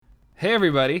Hey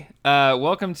everybody!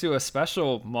 Welcome to a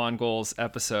special Mongols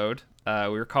episode.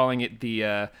 We were calling it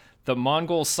the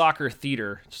Mongol Soccer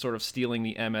Theater, sort of stealing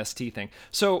the MST thing.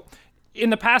 So,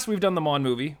 in the past, we've done the Mon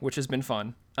movie, which has been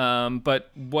fun. But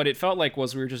what it felt like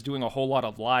was we were just doing a whole lot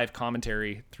of live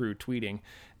commentary through tweeting,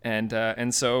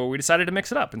 and so we decided to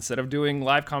mix it up. Instead of doing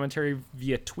live commentary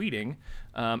via tweeting,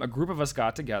 a group of us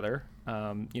got together.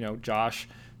 Josh,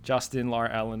 Justin,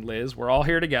 Laura, Ellen, Liz. We're all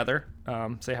here together.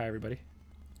 Say hi, everybody.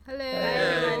 Hello.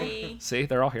 Everybody. See,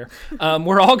 they're all here.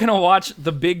 We're all going to watch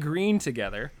The Big Green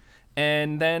together.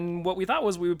 And then what we thought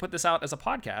was we would put this out as a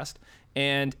podcast,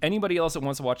 and anybody else that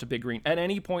wants to watch The Big Green at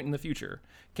any point in the future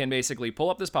can basically pull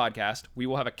up this podcast. We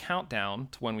will have a countdown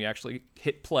to when we actually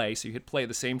hit play. So you hit play at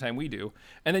the same time we do.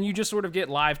 And then you just sort of get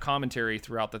live commentary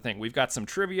throughout the thing. We've got some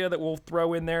trivia that we'll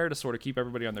throw in there to sort of keep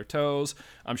everybody on their toes.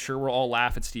 I'm sure we'll all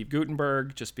laugh at Steve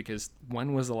Guttenberg just because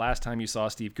when was the last time you saw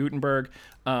Steve Guttenberg?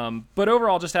 But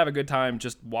overall, just have a good time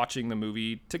just watching the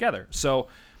movie together. So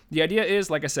the idea is,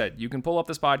 like I said, you can pull up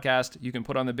this podcast, you can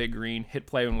put on The Big Green, hit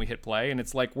play when we hit play, and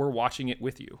it's like we're watching it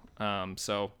with you.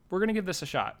 So we're going to give this a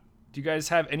shot. Do you guys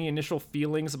have any initial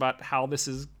feelings about how this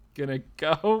is going to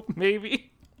go,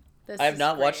 maybe? I have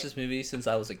not watched this movie since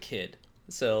I was a kid.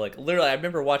 So, literally, I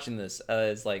remember watching this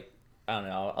as, I don't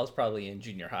know, I was probably in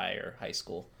junior high or high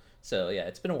school. So, yeah,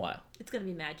 it's been a while. It's going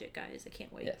to be magic, guys. I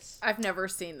can't wait. Yes. I've never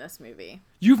seen this movie.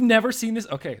 You've never seen this?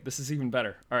 Okay, this is even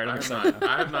better. All right, I'm excited.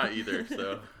 I have not either,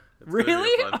 so.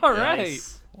 Really? All right.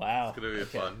 Nice. Wow. It's going to be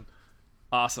fun.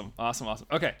 Awesome.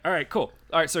 Okay, all right, cool.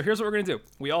 All right, so here's what we're going to do.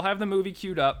 We all have the movie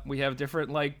queued up. We have different,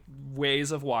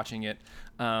 ways of watching it.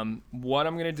 What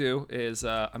I'm going to do is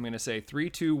I'm going to say 3,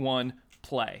 2, 1,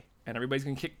 play. And everybody's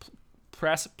going to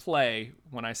press play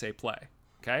when I say play.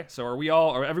 Okay? So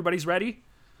are everybody's ready?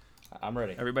 I'm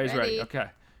ready. Everybody's ready. Okay.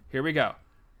 Here we go.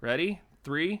 Ready?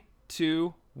 3,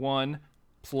 2, 1,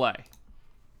 play.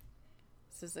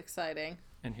 This is exciting.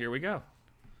 And here we go.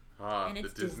 And The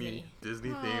it's Disney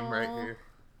theme right here.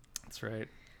 That's right.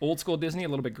 Old school Disney, a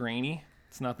little bit grainy.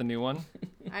 It's not the new one.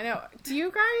 I know. Did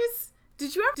you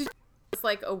have it's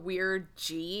like a weird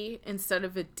G instead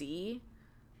of a D?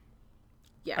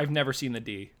 Yeah. I've never seen the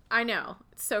D. I know.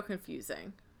 It's so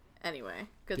confusing. Anyway,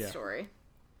 good Yeah. story.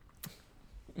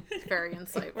 Very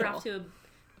insightful. We're off to a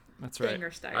That's right.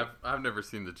 banger start. I've never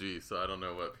seen the G, so I don't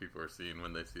know what people are seeing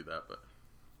when they see that, but.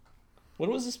 When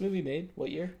was this movie made?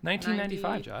 What year?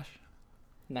 1995, Josh.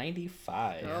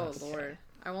 95. Oh, Okay. Lord.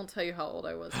 I won't tell you how old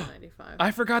I was in 95.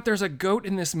 I forgot there's a goat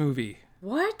in this movie.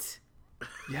 What?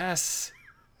 Yes.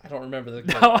 I don't remember the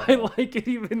Now goat. I like it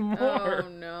even more. Oh,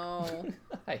 no.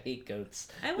 I hate goats.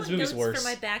 I This want movie's goats worse. for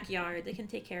my backyard. They can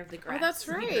take care of the grass. Oh, that's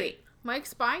It'd be right. great.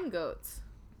 Mike's buying goats.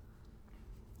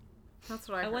 That's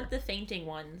what I I heard. want the fainting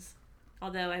ones.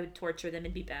 Although I would torture them.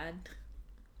 It'd be bad.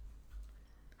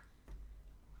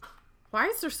 Why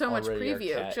is there so much Already our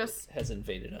preview? cat Just has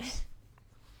invaded us.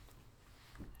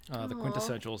 The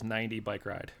quintessential is 90 bike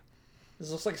ride.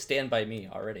 This looks like Stand By Me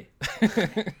already.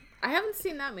 I haven't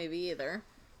seen that movie either.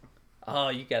 Oh,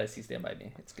 you gotta see Stand By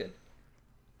Me. It's good.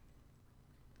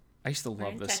 I used to We're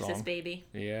love in this Texas, song. baby.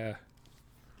 Yeah.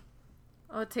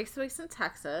 Oh, it takes place in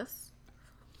Texas.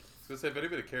 I was going to say, if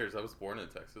anybody cares, I was born in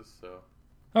Texas, so.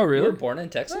 Oh, You really? were born in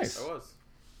Texas? I was.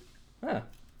 Huh.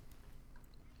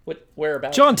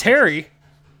 Whereabouts? John Terry.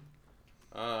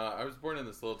 I was born in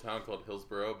this little town called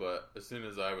Hillsboro, but as soon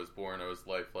as I was born, I was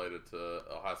life flighted to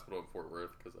a hospital in Fort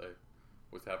Worth because I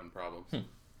was having problems.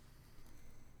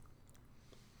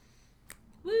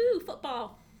 Woo,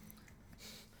 football.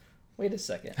 Wait a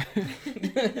second.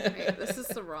 Wait, this is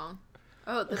the wrong.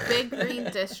 Oh, the Big Green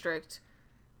District.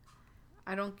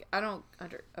 I don't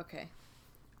okay.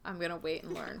 I'm gonna wait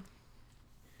and learn.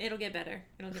 It'll get better.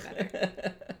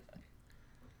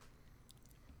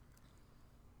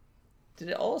 Did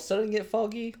it all of a sudden get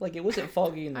foggy? It wasn't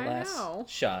foggy in the I last know.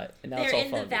 shot, and now They're it's all in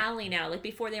foggy. the valley now.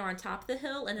 Before they were on top of the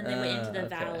hill, and then they went into the okay,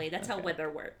 valley. That's how okay. weather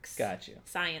works. Got you.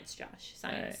 Science, Josh.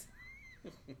 Science.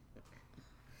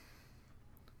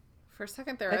 For a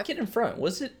second there, That kid in front,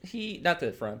 was it he? Not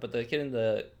the front, but the kid in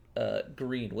the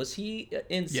green. Was he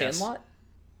in Yes. Sandlot?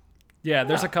 Yeah,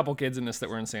 there's a Wow. couple kids in this that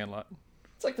were in Sandlot.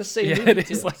 It's like the same Yeah, movie it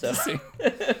too. is like the so. same.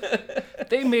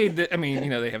 They made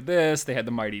they have this, they had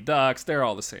the Mighty Ducks. They're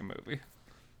all the same movie.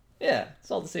 Yeah, it's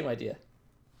all the same idea.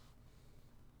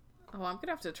 oh, I'm gonna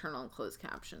have to turn on closed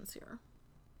captions here.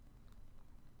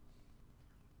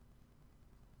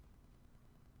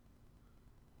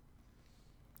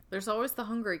 There's always the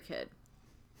hungry kid.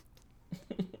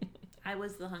 I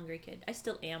was the hungry kid. I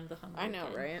still am the hungry I know,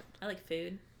 kid. right? I like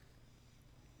food.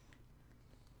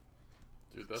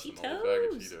 Dude, that's an old bag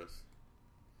of Cheetos. Cheetos.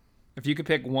 If you could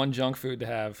pick one junk food to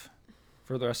have,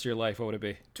 for the rest of your life, what would it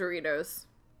be? Doritos.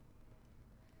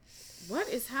 What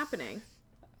is happening?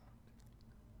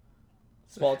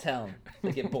 Small town.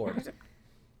 They get bored.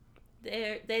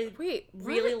 They Wait,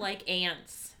 really what? like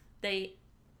ants. They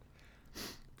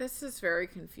This is very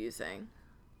confusing.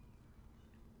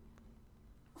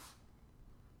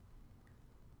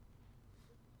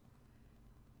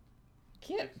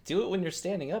 Can't do it when you're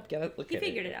standing up. Gotta look he at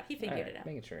figured it out. He figured Alright, it out.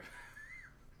 Making sure.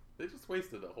 They just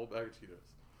wasted a whole bag of Cheetos.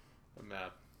 I'm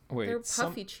mad. Wait, They're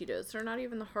puffy Cheetos. They're not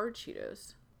even the hard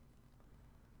Cheetos.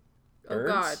 Oh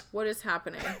Birds? God, what is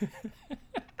happening?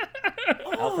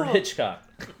 Alfred Hitchcock.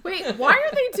 Wait, why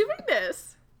are they doing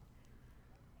this?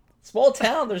 Small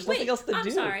town. There's nothing Wait, else to I'm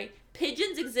do. sorry.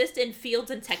 Pigeons exist in fields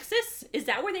in Texas? Is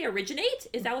that where they originate?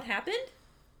 Is that what happened?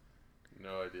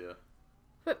 No idea.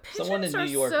 But Someone pigeons in are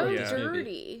New York so wrote this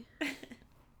dirty.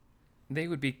 They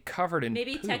would be covered in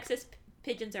Maybe poop. Texas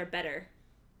pigeons are better.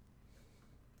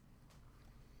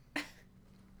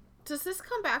 Does this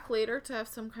come back later to have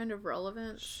some kind of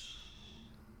relevance?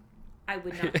 I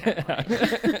would not count on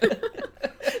it.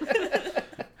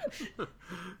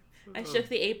 I shook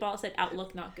the 8-ball, said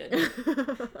outlook not good. Is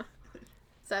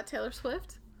that Taylor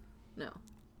Swift? No.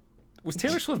 Was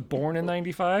Taylor Swift born in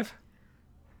 95?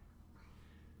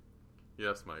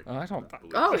 Yes, Mike. I don't.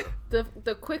 believe Oh, it.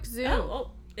 the quick zoom.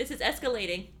 Oh, this is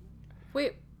escalating.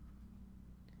 Wait.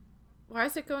 Why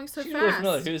is it going so She's really fast?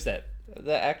 familiar. Who's that?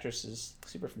 The actress is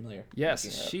super familiar. Yes,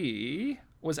 Looking her up. she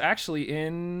was actually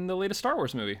in the latest Star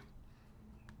Wars movie.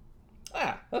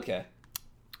 Ah, okay.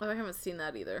 Oh, I haven't seen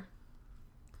that either.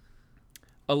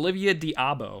 Olivia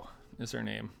Diabo is her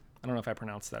name. I don't know if I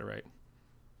pronounced that right.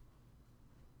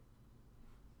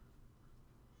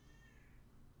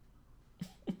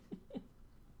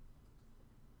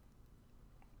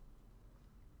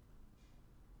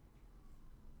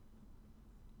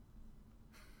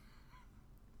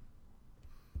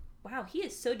 Wow, he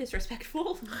is so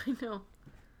disrespectful. I know.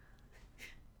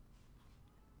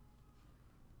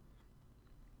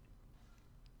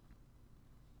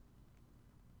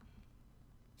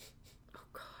 Oh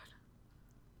God.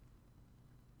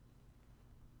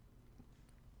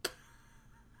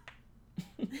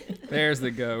 There's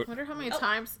the goat. Wonder how many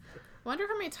times. Wonder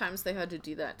how many times they had to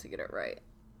do that to get it right.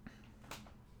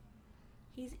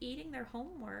 He's eating their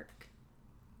homework.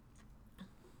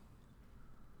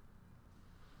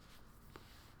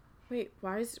 Wait,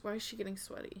 why is she getting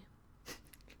sweaty?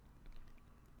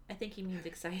 I think he means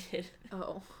excited.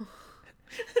 Oh.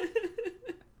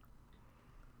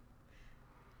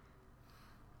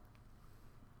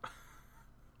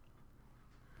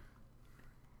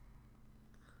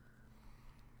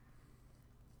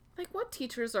 Like, what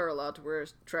teachers are allowed to wear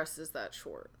dresses that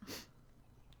short?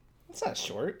 It's not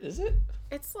short, is it?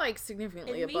 It's like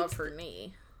significantly It above meets her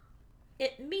knee.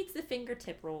 It meets the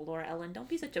fingertip rule, Laura Ellen. Don't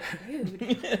be such a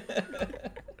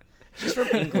prude. She's from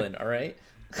England, all right?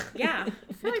 Yeah.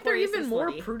 I feel like they're even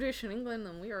more prudish in England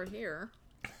than we are here.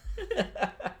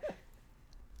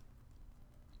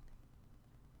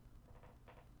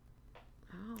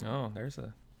 Oh, Oh, there's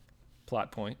a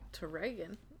plot point. to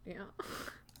Reagan. Yeah.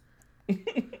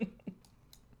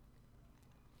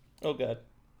 Oh, God.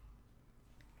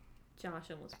 Josh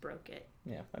almost broke it.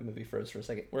 Yeah, my movie froze for a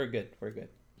second. We're good. We're good.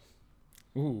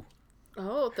 Ooh.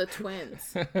 Oh, the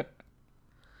twins.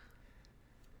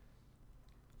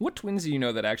 What twins do you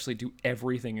know that actually do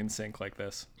everything in sync like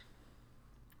this?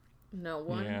 No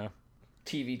one. Yeah.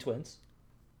 TV twins.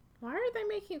 Why are they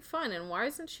making fun, and why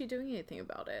isn't she doing anything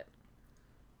about it?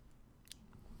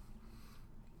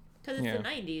 Because it's Yeah. the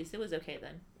 90s. It was okay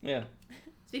then. Yeah.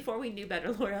 It's before we knew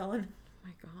better, Laura Ellen. Oh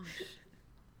my gosh.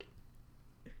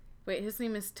 Wait, his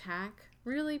name is Tack?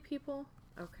 Really, people?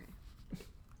 Okay.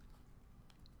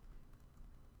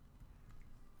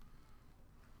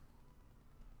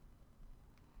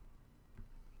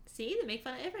 See? They make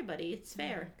fun of everybody. It's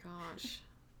fair. Oh my gosh.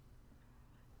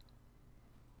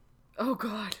 Oh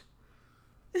god.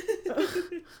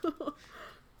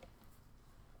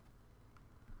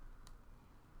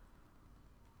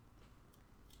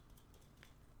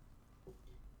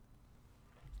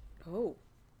 Oh,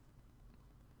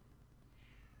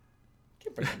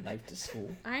 Can't bring a knife to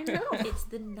school. I know. It's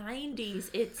the 90s.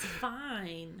 It's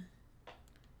fine.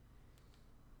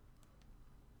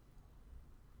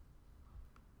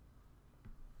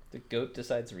 The goat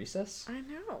decides recess? I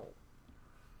know.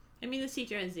 I mean, the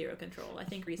teacher has zero control. I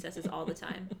think recess is all the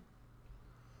time.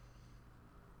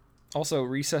 Also,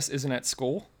 recess isn't at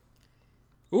school.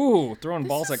 Ooh, throwing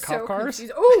balls This at is cop so cars.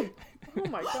 confusing. Oh! Oh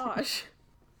my gosh.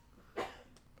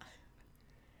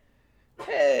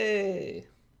 Hey!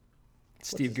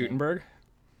 Steve his name? Gutenberg.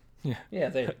 Yeah,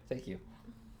 there. Thank you.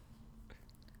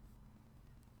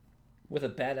 With a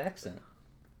bad accent.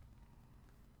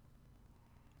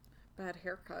 Bad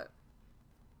haircut.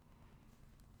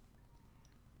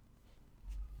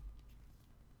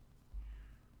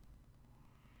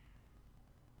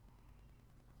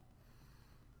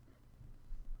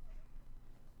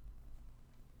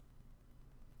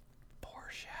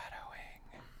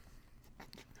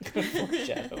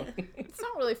 Foreshadowing. It's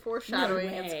not really foreshadowing.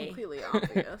 No It's way. completely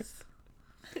obvious.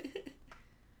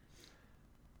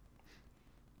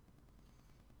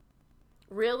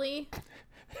 Really?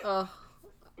 Ugh.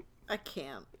 I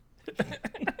can't.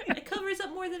 It covers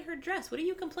up more than her dress. What are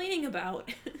you complaining about?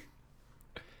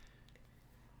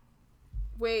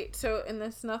 Wait, so in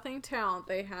this Nothing Town,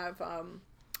 they have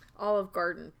Olive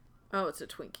Garden. Oh, it's a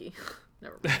Twinkie.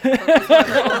 Never mind.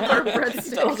 Olive Garden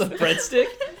That was a breadsticks. breadstick?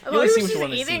 I You only thought see he what was you just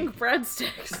want to eating see.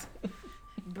 breadsticks.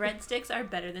 Breadsticks are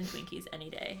better than Twinkies any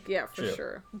day. Yeah, for True.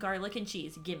 sure. Garlic and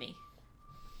cheese, gimme.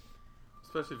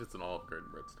 Especially if it's an Olive Garden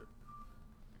breadstick.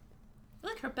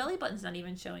 Look, her belly button's not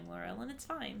even showing, Laurel, and it's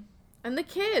fine. And the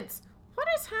kids. What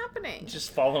is happening?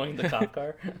 Just following the cop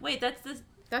car. Wait, that's the...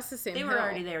 That's the same They were hill.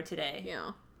 already there today.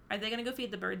 Yeah. Are they gonna go feed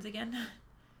the birds again?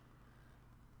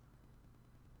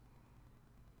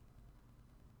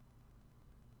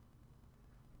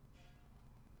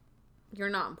 You're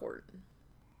not important.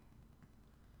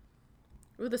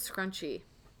 Ooh, the scrunchie.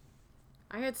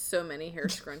 I had so many hair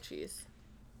scrunchies.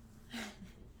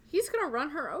 He's gonna run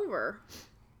her over.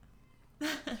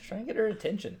 Try and get her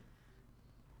attention.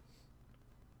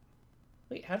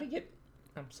 Wait, how did he get...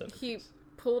 I'm so He confused.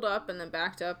 pulled up and then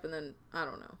backed up and then, I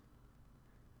don't know.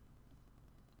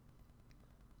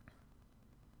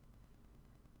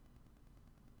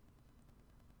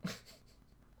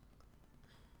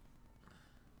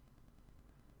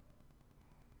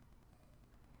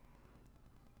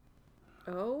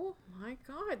 Oh my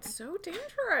god, so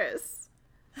dangerous.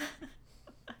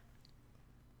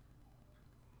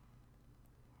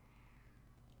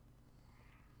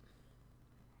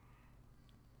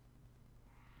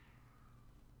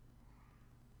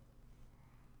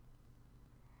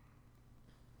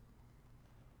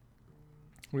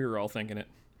 We were all thinking it.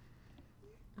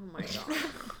 Oh my god.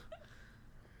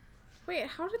 Wait,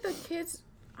 how did the kids...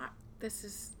 this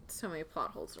is so many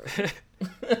plot holes already.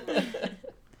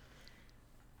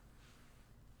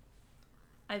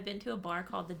 I've been to a bar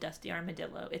called the Dusty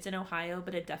Armadillo. It's in Ohio,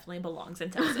 but it definitely belongs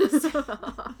in Texas.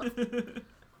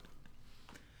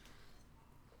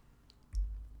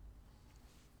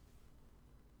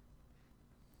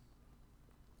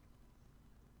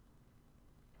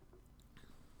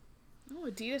 Oh,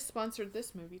 Adidas sponsored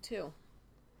this movie too.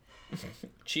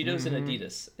 Cheetos and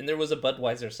Adidas. And there was a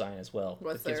Budweiser sign as well.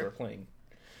 Was the kids there? were playing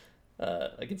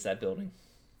against that building.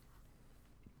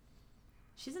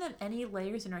 She doesn't have any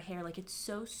layers in her hair. Like, it's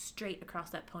so straight across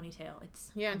that ponytail.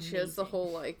 It's Yeah, and she has the amazing.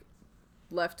 whole, like,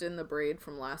 left in the braid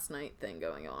from last night thing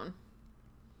going on.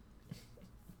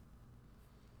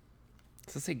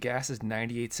 Does it say gas is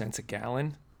 98 cents a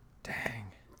gallon? Dang.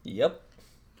 Yep.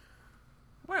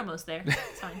 We're almost there.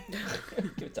 It's fine.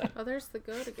 Give it time. Oh, there's the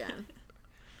goat again.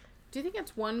 Do you think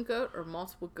it's one goat or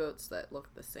multiple goats that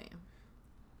look the same?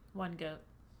 One goat.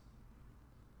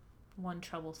 One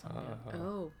troublesome goat.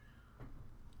 Oh.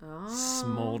 Oh.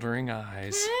 Smoldering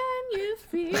eyes. Can you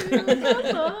feel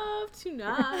the love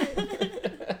tonight?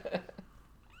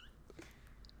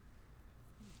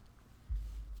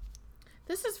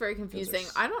 This is very confusing.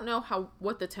 I don't know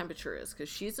what the temperature is because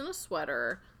she's in a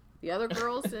sweater. The other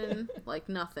girl's in like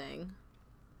nothing.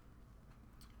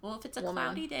 Well, if it's a Woman.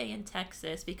 cloudy day in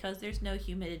Texas, because there's no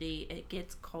humidity, it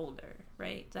gets colder,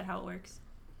 right? Is that how it works?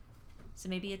 So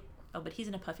maybe it... Oh, but he's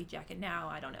in a puffy jacket now.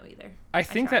 I don't know either. I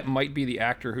think tried. that might be the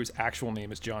actor whose actual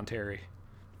name is John Terry.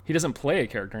 He doesn't play a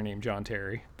character named John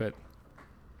Terry, but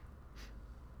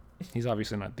he's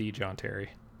obviously not the John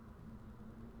Terry.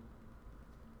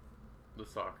 The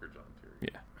soccer John Terry.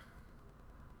 Yeah.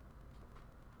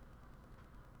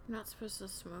 You're not supposed to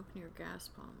smoke near gas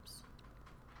pumps.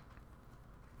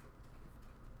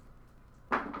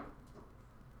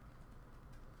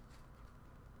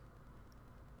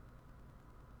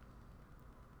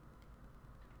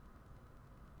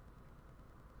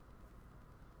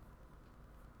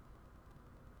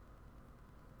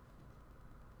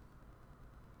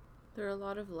 There are a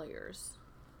lot of layers.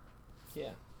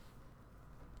 Yeah.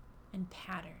 And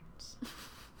patterns.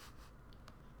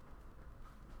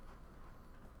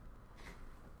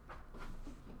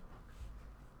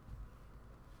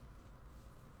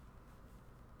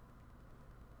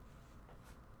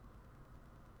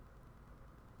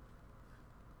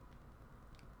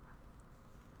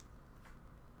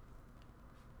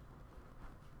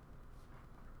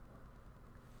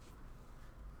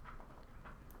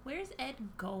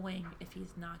 Get going if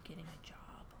he's not getting a job.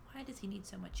 Why does he need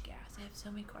so much gas? I have so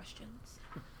many questions.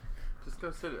 Just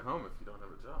go sit at home if you don't have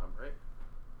a job, right?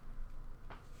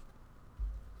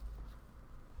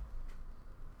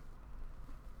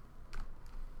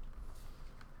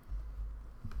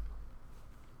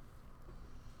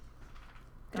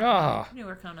 Ah, I knew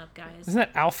we're coming up, guys. isn't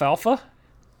that alfalfa?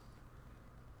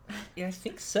 Yeah, I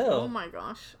think Oh so. my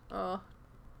gosh. Oh,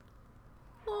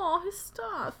 his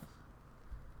stuff.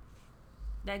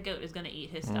 That goat is gonna eat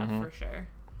his stuff for sure.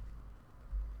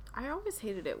 I always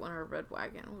hated it when our red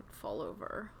wagon would fall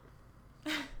over.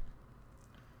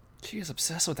 She is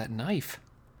obsessed with that knife.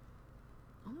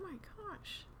 Oh my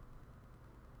gosh.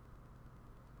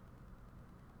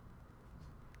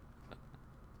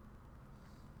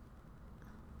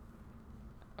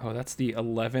 Oh, that's the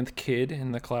 11th kid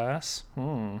in the class?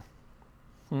 The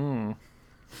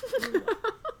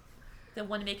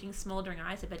one making smoldering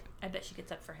eyes. I bet she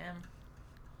gets up for him.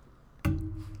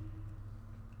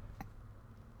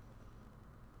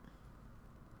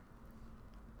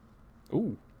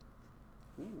 Ooh.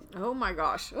 Oh my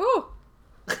gosh. Oh!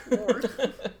 Lord.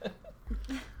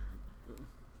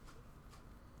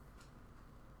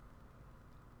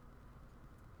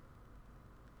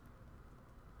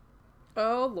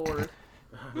 Oh, Lord.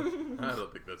 I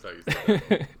don't think that's how you say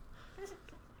it.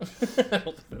 I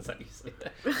don't think that's how you say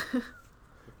that.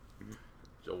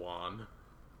 Jawan.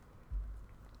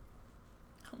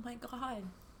 Oh my god.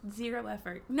 0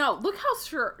 effort. No, look how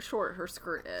short her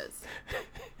skirt is.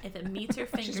 If it meets her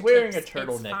fingertips, She's wearing a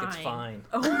turtleneck. It's fine.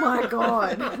 Oh my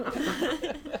god.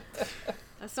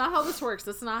 That's not how this works.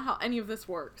 That's not how any of this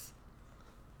works.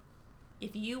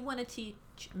 If you want to teach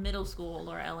middle school,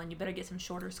 Laura Ellen, you better get some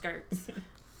shorter skirts.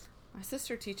 My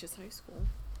sister teaches high school.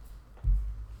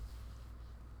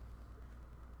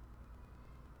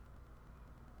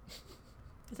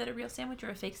 Is that a real sandwich or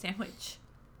a fake sandwich?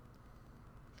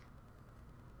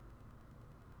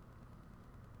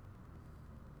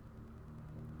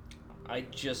 I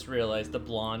just realized the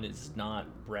blonde is not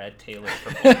Brad Taylor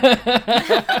from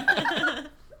Blonde.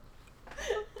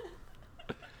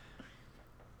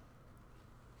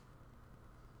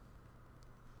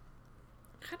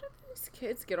 How do these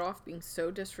kids get off being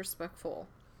so disrespectful?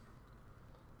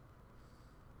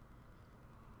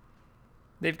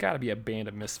 They've got to be a band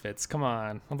of misfits. Come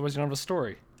on. Otherwise, you don't have a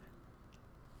story.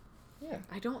 Yeah.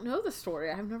 I don't know the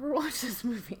story. I've never watched this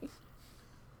movie.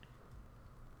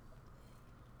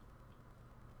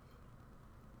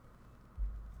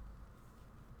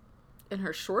 In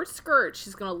her short skirt,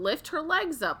 she's gonna lift her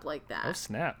legs up like Oh, that.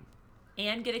 snap.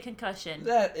 And get a concussion.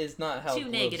 That is not how 2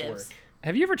 gloves negatives. work.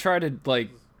 Have you ever tried to, like,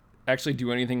 actually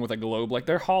do anything with a globe? Like,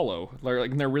 they're hollow.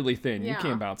 Like, and they're really thin. You Yeah.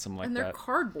 can't bounce them like And they're that.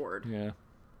 cardboard. Yeah.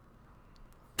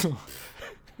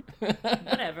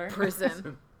 Whatever.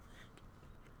 Prison.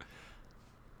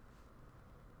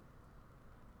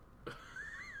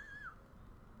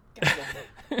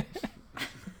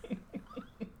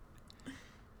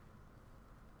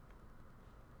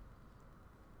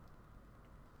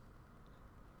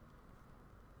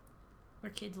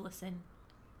 Where kids listen.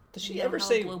 Does she You know ever how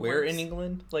say a globe where works. in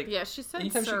England? Like, Yeah, she said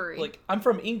anytime Surrey. She, like, I'm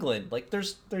from England. Like,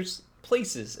 there's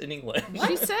places in England.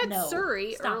 She said No.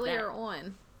 Surrey Stop earlier that.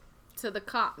 on to the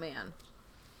cop man.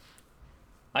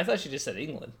 I thought she just said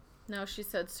England. No, she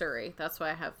said Surrey. That's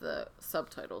why I have the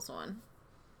subtitles on.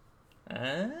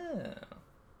 Ah.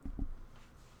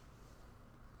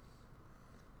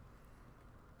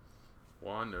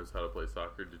 Juan knows how to play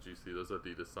soccer. Did you see those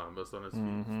Adidas Sambas on his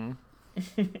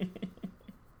feet? Mm-hmm.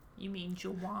 You mean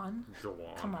Jawan?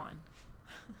 Jawan. Come on.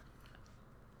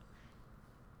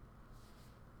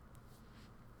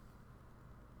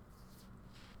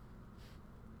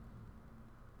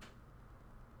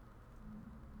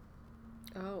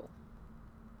 Oh.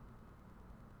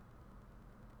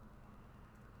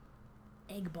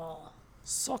 Egg ball.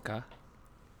 Soccer.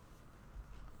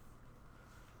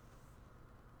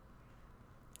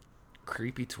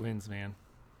 Creepy twins, man.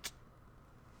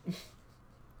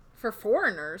 For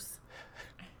foreigners.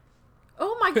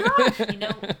 Oh my gosh. You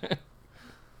know,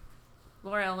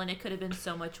 Laura Ellen, it could have been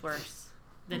so much worse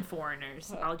than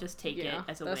Foreigners. I'll just take Yeah, it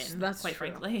as a that's- win, that's quite true.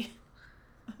 frankly.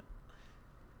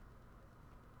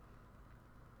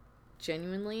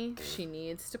 Genuinely, she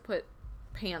needs to put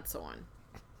pants on.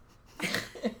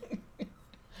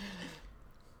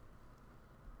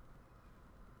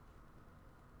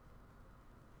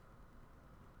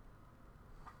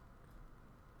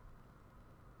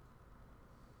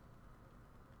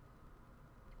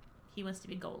 He wants to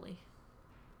be goalie.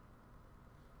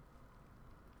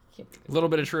 A little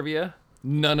bit of trivia.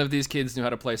 None of these kids knew how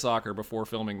to play soccer before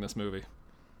filming this movie.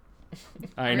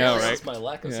 I know, Really? right? That's my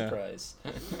lack of Yeah. surprise.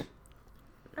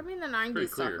 I mean, the Pretty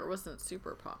 90s clear. soccer wasn't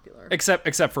super popular.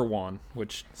 Except for Juan,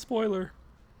 which spoiler.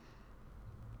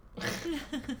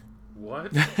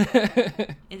 What?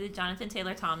 Is it Jonathan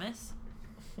Taylor Thomas?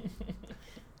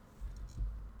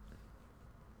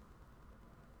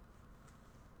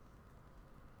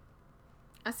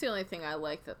 That's the only thing I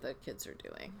like that the kids are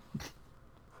doing.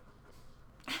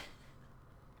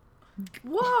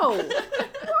 Whoa!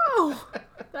 Whoa!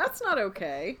 That's not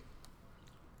okay.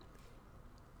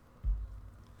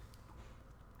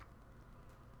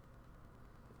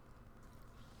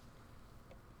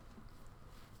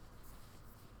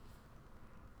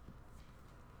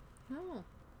 No.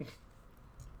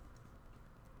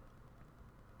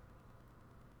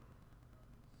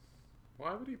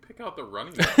 Why would he pick out the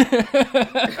running back?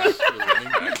 The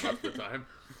running back most of the time.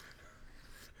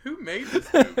 Who made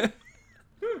this movie?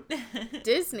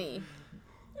 Disney.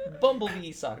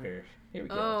 Bumblebee soccer. Here we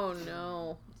go. Oh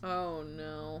no. Oh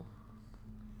no.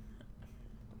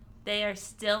 They are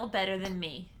still better than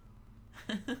me.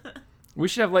 We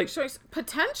should have like Choice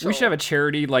potential. we should have a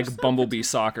charity like Bumblebee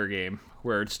soccer game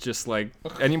where it's just like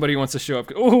anybody wants to show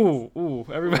up. Ooh,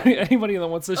 anybody that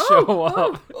wants to show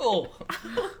up Oh,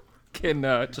 can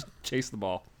just chase the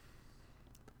ball.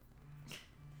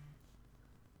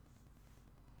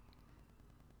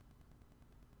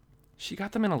 She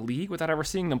got them in a league without ever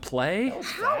seeing them play. that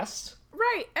was fast.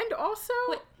 Right, and also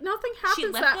Wait, nothing she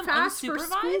happens left that them fast for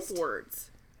unsupervised? school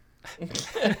boards.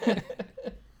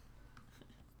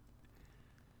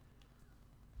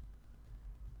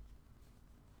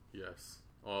 Yes.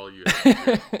 All you have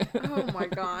to do. Oh my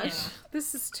gosh. Yeah.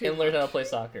 This is too And learn how to play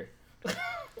soccer.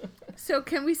 So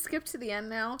can we skip to the end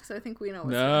now? Because I think we know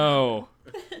what's No.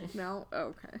 No?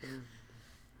 Okay.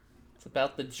 It's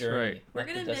about the journey, right. We're not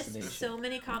gonna the miss destination. so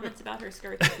many comments about her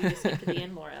skirts if we just skip to the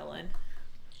end more, Ellen.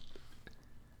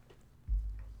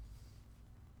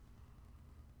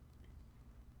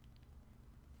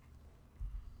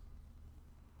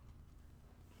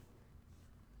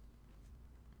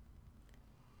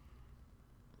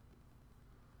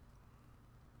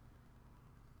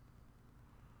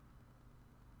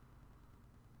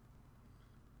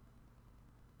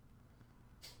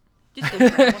 Just go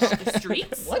around off the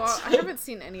streets? What? Well, I haven't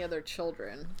seen any other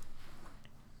children.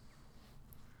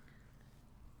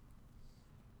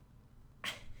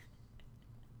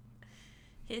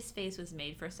 His face was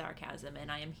made for sarcasm,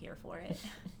 and I am here for it.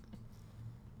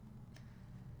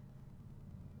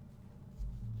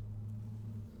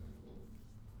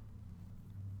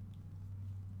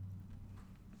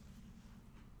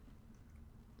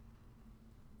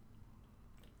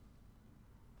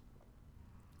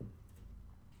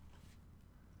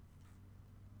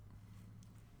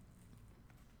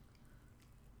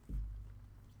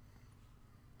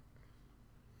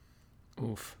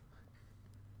 Oof.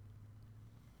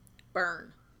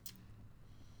 Burn.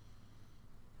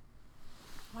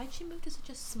 Why'd she move to such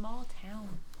a small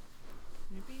town?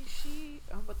 Maybe she...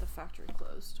 Oh, but the factory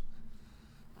closed.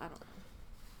 I don't know.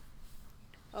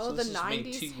 Oh, So the this was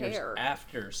made 2 90s years hair.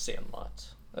 after Sandlot.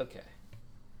 Okay.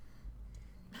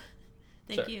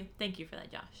 Thank you for that,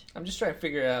 Josh. I'm just trying to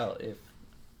figure out if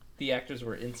the actors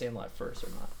were in Sandlot first or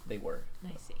not. They were.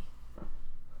 I see.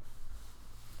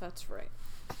 That's right.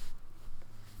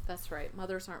 That's right.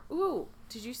 Mothers aren't... Ooh,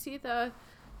 did you see the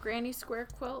Granny Square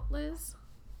quilt, Liz?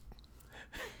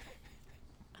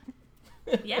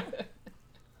 Yeah,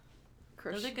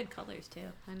 Chris, those are good colors too.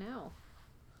 I know.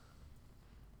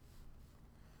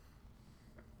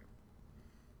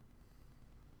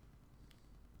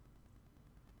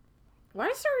 Why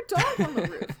is there a dog on the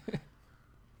roof?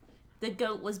 The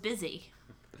goat was busy.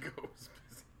 Ghost.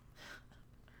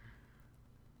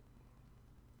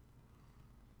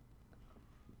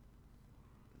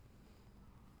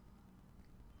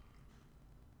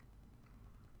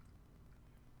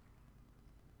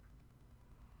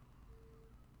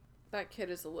 That kid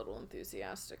is a little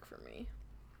enthusiastic for me.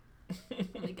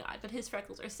 Oh my god, but his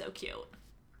freckles are so cute.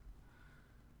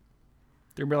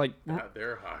 They're like, Yeah,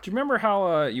 they're hot. do you remember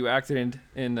how you acted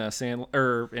in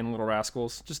in Little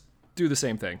Rascals? Just do the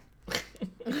same thing. Are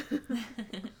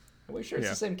we sure it's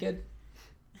Yeah. the same kid?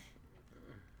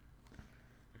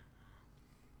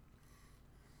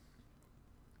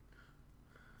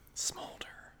 Smolder.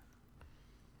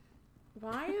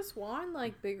 Why is Juan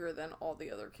like bigger than all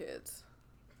the other kids?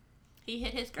 He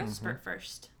hit his growth spurt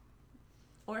first.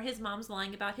 Or his mom's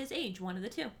lying about his age, one of the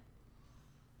two.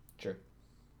 Sure.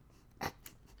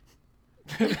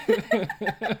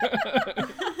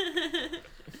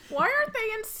 Why aren't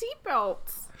they in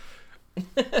seatbelts?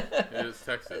 It is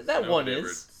Texas. That No one ever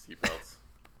is. Seatbelts.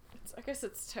 I guess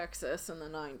it's Texas in the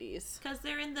 90s. Because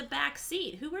they're in the back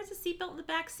seat. Who wears a seatbelt in the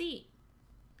back seat?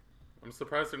 I'm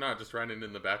surprised they're not just riding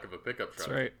in the back of a pickup truck. That's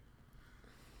right.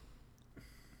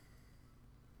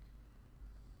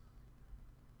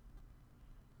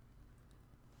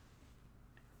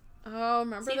 Oh,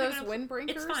 remember See, they're those gonna- windbreakers?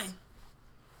 It's fine.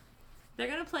 They're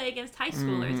going to play against high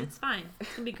schoolers. It's fine. It's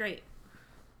going to be great.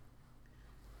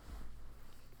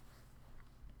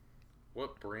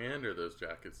 What brand are those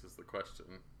jackets is the question.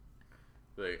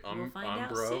 They We'll find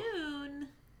out Umbro? soon.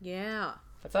 Yeah.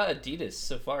 I thought Adidas,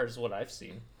 so far as what I've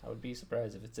seen. I would be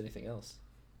surprised if it's anything else.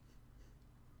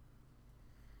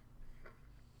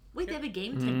 Wait, they have a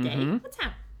game today? What's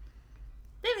happening?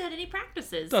 They haven't had any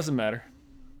practices. Doesn't matter.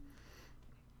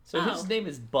 So Oh. his name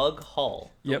is Bug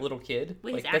Hall, the Yep. little kid.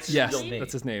 Wait, his that's his Yes, real name.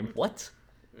 that's his name. What?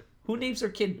 Who names their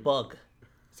kid Bug?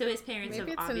 So his parents Maybe have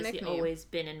it's a obviously nickname. always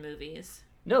been in movies.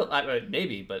 No,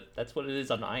 maybe, but that's what it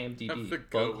is on IMDb. Have to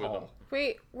go Bug with Hall. them.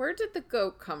 Wait, where did the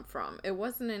goat come from? It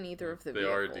wasn't in either of the They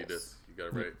vehicles. are Adidas. You got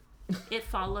it right. It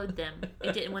followed them.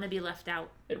 It didn't want to be left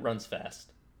out. It runs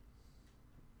fast.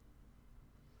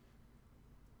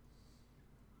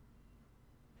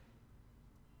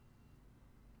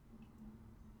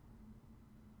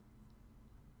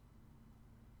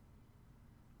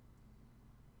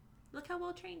 Look how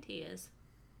well trained he is.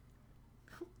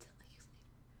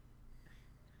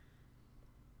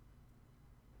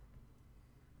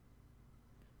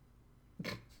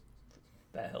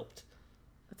 That helped.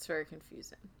 That's very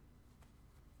confusing.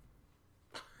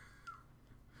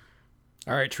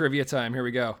 All right, trivia time. Here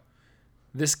we go.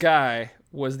 This guy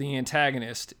was the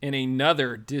antagonist in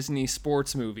another Disney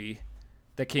sports movie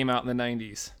that came out in the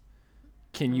 90s.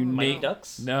 Can you Mighty name?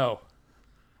 Ducks? No.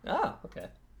 Ah, okay.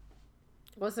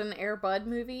 Was it an Air Bud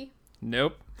movie?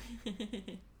 Nope. Oh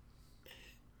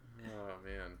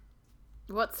man.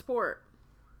 What sport?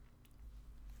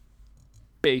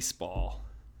 Baseball.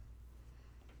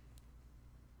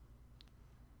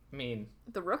 I mean,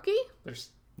 The Rookie? there's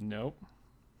Nope.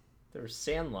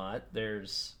 Sandlot.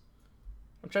 There's.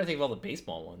 I'm trying to think of all the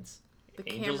baseball ones.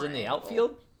 The Angels in camera the angle.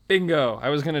 outfield. Bingo. I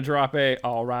was going to drop a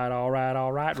all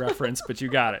right reference, but you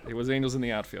got it. It was Angels in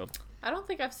the Outfield. I don't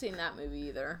think I've seen that movie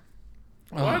either.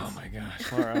 Oh my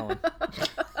gosh. Laura Ellen.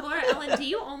 Laura Ellen, do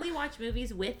you only watch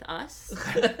movies with us?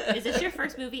 Is this your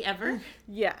first movie ever?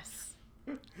 Yes.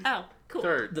 Oh, cool.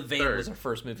 Third. The Van third. was our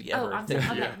first movie Oh, ever. I'm sorry.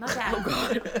 Okay, Yeah. my bad. Oh,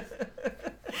 God.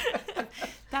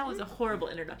 That was a horrible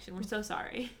introduction. We're so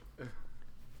sorry.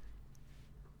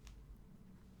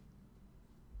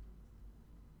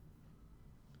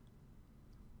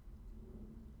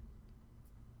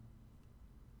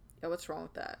 Yeah, what's wrong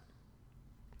with that?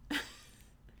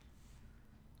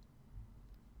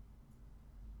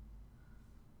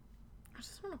 I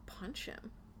just want to punch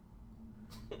him.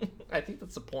 I think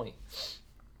that's the point.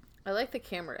 I like the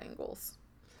camera angles.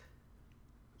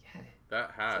 Yeah,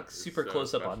 That hat. like is super so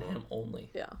close up on special. him only.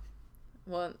 Yeah.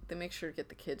 Well, they make sure to get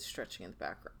the kids stretching in the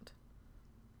background.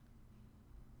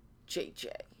 JJ.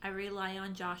 I rely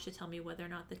on Josh to tell me whether or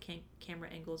not the camera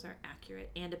angles are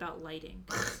accurate and about lighting.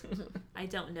 'Cause I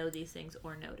don't know these things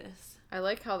or notice. I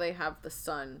like how they have the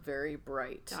sun very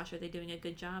bright. Josh, are they doing a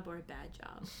good job or a bad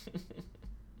job?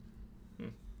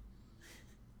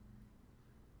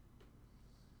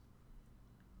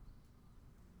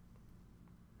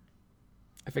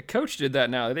 If a coach did that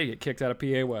now, they'd get kicked out of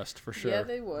PA West for sure. Yeah,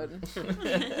 they would.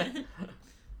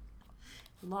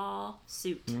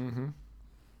 Lawsuit.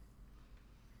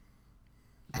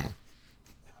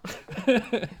 Oh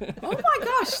my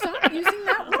gosh, stop using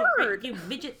that word. You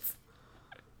midgets.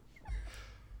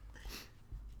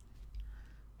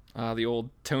 The old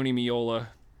Tony Miola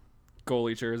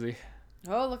goalie jersey.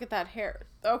 Oh, look at that hair.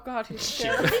 Oh god, his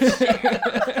hair.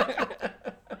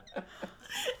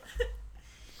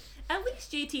 At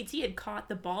least JTT had caught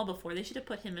the ball before. They should have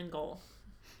put him in goal.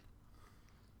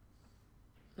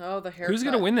 Oh, the hair. Who's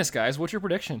going to win this, guys? What's your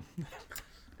prediction?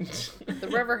 The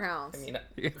Riverhounds. I mean,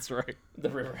 That's right. the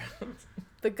river.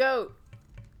 The goat.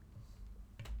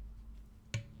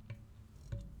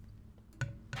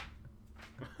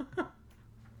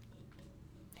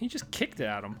 He just kicked it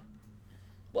at him.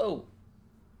 Whoa.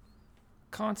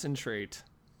 Concentrate.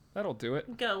 That'll do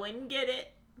it. Go and get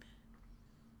it.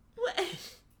 What?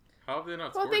 How have they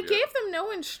not Well, scored they yet? gave them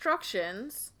no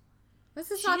instructions.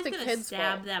 This is not She's the gonna kids'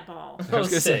 stab fault. that ball. I was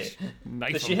gonna say,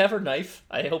 Knife does she him. have her knife?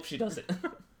 I hope she doesn't.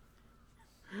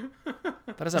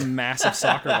 That is a massive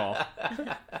soccer ball.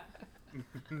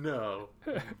 No.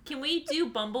 Can we do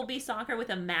Bumblebee soccer with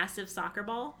a massive soccer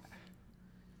ball?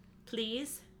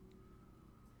 Please?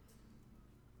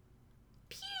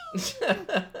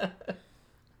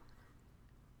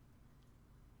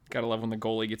 Gotta love when the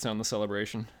goalie gets on the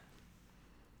celebration.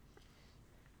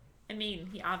 I mean,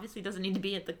 he obviously doesn't need to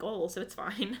be at the goal, so it's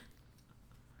fine.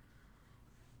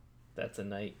 That's a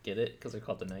knight. Get it? Because they're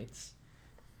called the knights.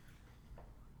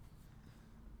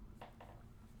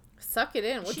 Suck it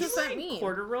in. What She's does that wearing mean?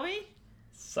 corduroy?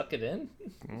 Suck it in?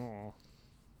 Oh.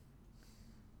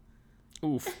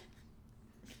 Oof.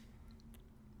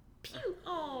 Pew!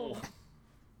 Oh.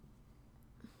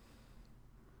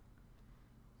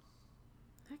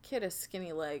 That kid has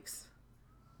skinny legs.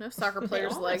 No soccer They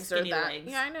players' all have legs are skinny that.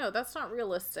 legs. Yeah, I know. That's not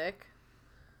realistic.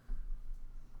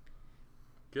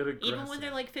 Get aggressive. Even when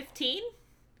they're like 15?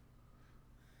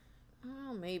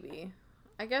 Well, maybe.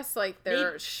 I guess like their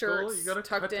Maybe- shirts you gotta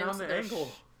tucked cut down into the their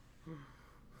angle.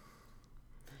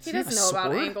 He Does he have doesn't a know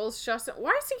about sword? angles, Justin.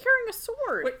 Why is he carrying a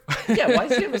sword? Wait, yeah, why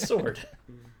does he have a sword?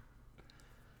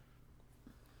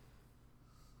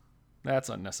 That's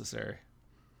unnecessary.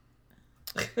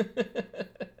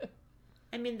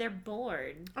 I mean, they're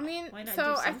bored. I mean, Why not so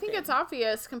do I think something? it's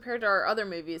obvious compared to our other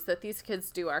movies that these kids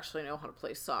do actually know how to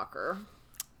play soccer.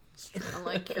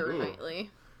 Unlike Keira Ooh. Knightley.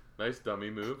 Nice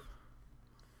dummy move.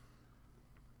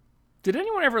 Did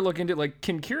anyone ever look into, like,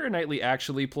 can Keira Knightley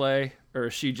actually play? Or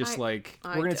is she just I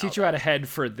we're going to teach doubt you how to head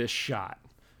for this shot?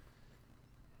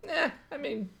 I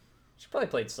mean, she probably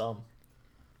played some.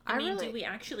 I mean, really- do we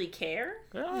actually care?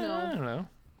 I don't know.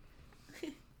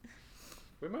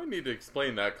 We might need to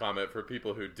explain that comment for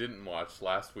people who didn't watch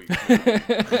last week's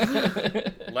movie.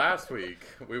 Last week,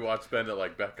 we watched Bend It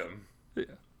Like Beckham. Yeah.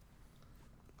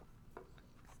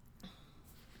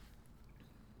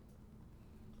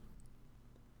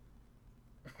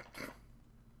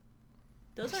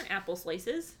 Those aren't apple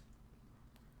slices.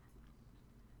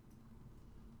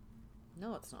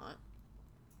 No, it's not.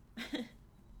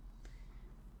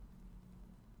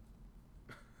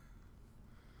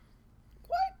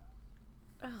 What?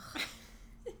 Ugh.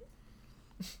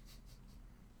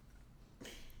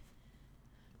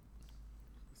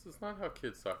 This is not how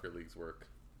kids' soccer leagues work.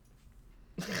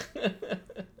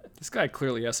 This guy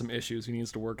clearly has some issues he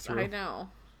needs to work through. I know.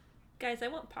 Guys, I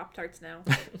want Pop-Tarts now.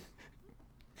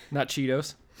 Not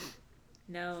Cheetos.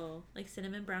 No. Like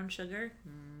cinnamon brown sugar?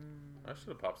 I should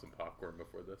have popped some popcorn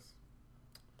before this.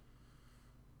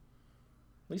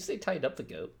 At least they tied up the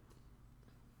goat.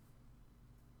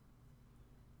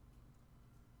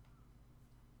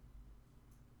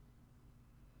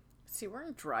 Is he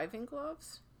wearing driving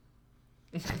gloves?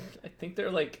 I think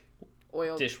they're like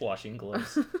Oil. dishwashing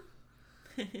gloves.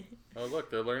 Oh, look,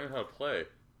 they're learning how to play.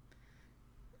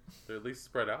 They're at least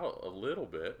spread out a little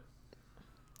bit.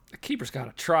 The keeper's got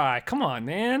to try. Come on,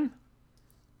 man.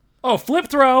 Oh, flip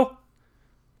throw.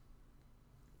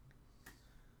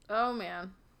 Oh,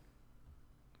 man.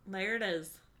 There it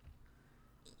is.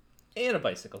 And a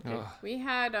bicycle kick. Ugh. We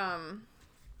had,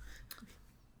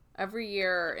 every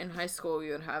year in high school, we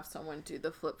would have someone do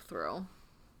the flip throw.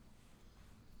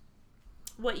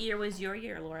 What year was your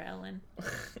year, Laura Ellen?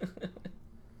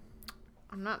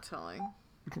 I'm not telling.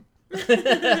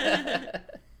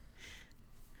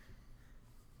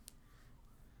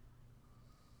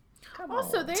 Come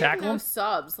Also, on. they have Tackle no 'em?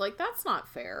 subs. Like, that's not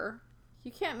fair.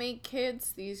 You can't make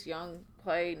kids, these young,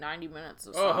 play 90 minutes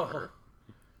of Oh, soccer.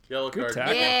 yellow Good card.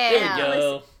 tackle. Yeah. There we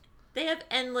go. They have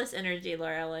endless energy,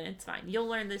 Laura Ellen. It's fine. You'll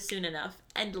learn this soon enough.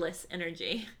 Endless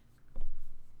energy.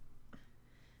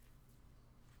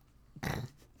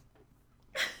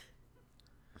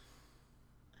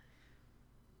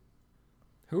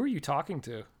 Who are you talking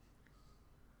to?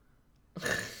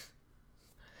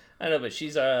 I know, but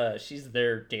she's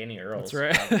their Danny Earls.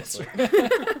 That's right. obviously.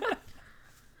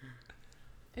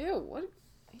 Ew, what?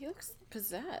 He looks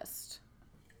possessed.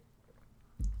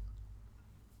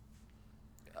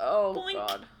 Oh, Boink.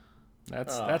 God.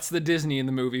 That's the Disney in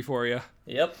the movie for you.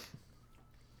 Yep.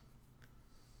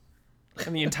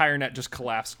 And the entire net just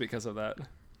collapsed because of that.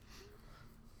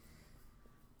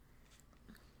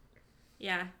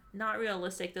 Yeah, not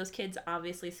realistic. Those kids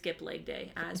obviously skip leg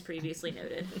day, as previously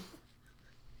noted.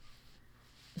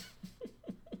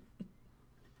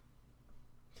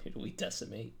 Who do we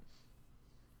decimate?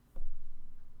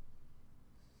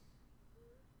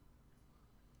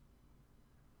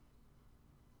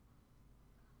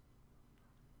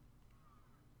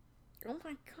 Oh,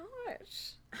 my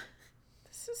gosh.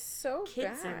 This is so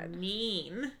Kids are bad.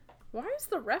 mean. Why is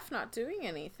the ref not doing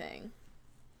anything?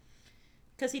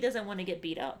 Because he doesn't want to get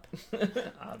beat up.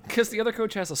 Because the other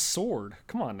coach has a sword.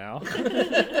 Come on now.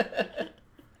 There's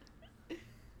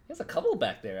a couple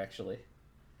back there, actually.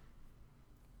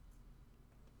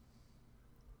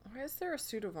 Why is there a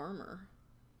suit of armor?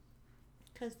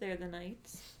 Because they're the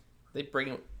knights. They bring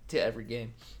it to every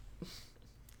game.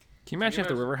 Can you imagine if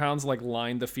the imagine- Riverhounds like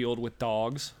lined the field with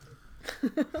dogs?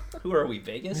 Who are we,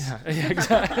 Vegas? Yeah,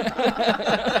 exactly.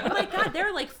 Oh my god, there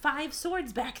are like 5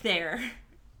 swords back there.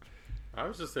 I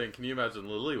was just saying, can you imagine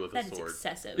Lily with a That is sword?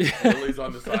 excessive. Lily's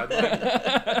on the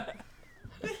sideline.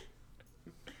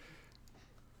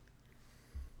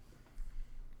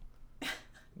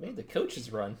 Made the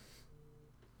coaches run.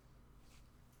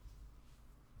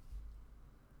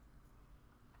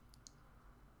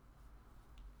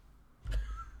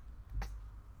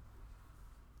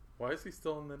 Why is he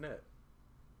still in the net?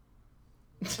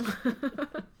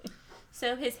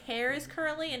 So his hair is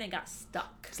curly and it got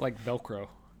stuck. It's like Velcro.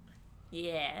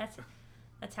 Yeah,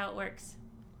 that's how it works.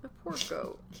 The poor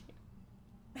goat.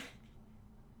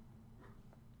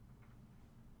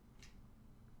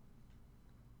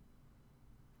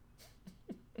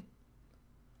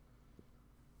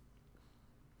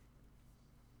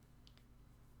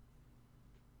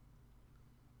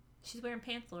 She's wearing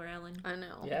pants, Laura Ellen. I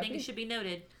know. Yeah. I think it should be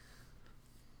noted.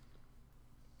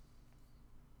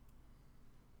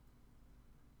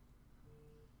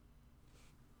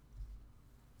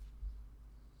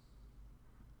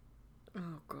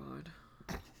 Oh god.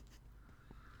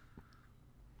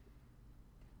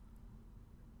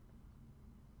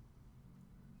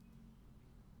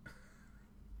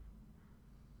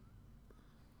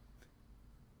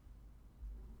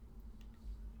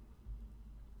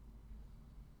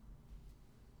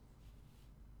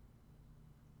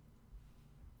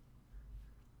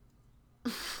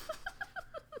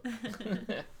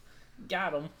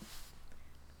 Got him.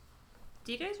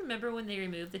 Do you guys remember when they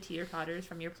removed the teeter totters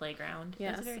from your playground?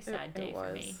 Yes, It was a very sad day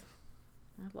for me.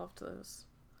 I loved those.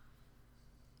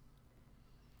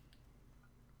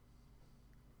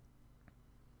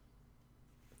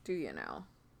 Do you now?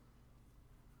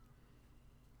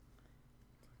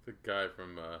 The guy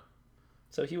from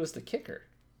So he was the kicker.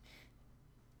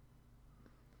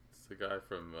 it's the guy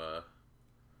from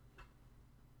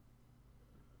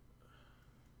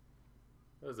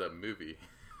what was that movie?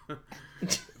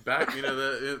 Back, you know,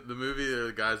 the movie,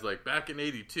 the guy's like, back in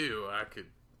 '82, I could.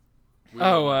 we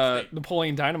Oh, won the state."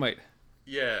 Napoleon Dynamite.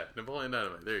 Yeah, Napoleon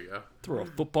Dynamite. There you go. Throw a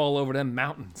football over them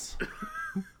mountains.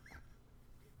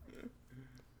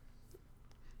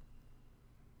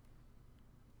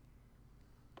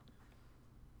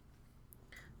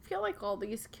 I feel like all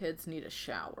these kids need a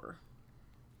shower.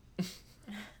 It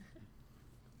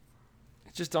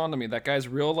just dawned on me that guy's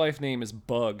real life name is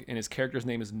Bug and his character's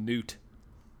name is Newt.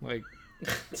 Like,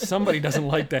 somebody doesn't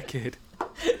like that kid.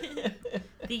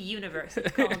 The universe.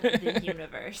 It's called the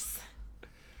universe.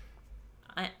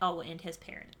 And his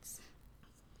parents.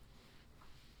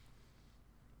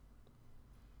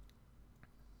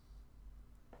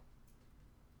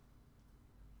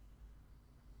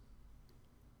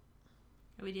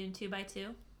 Are we doing 2 by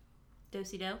 2?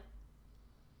 Do-si-do?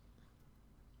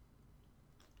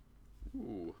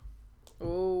 Ooh.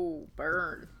 Oh,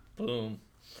 burn. Boom.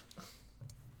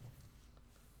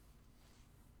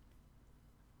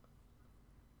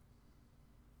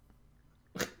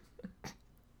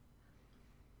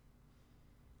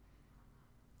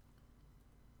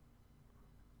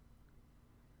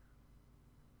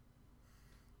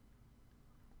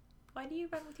 Why do you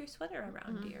run with your sweater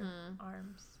around your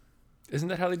arms? Isn't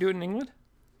that how they do it in England?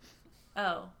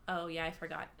 Oh, yeah, I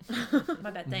forgot.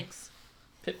 My bad, thanks.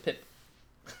 Pip pip.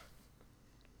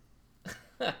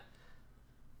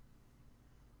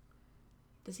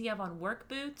 Does he have on work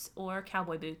boots or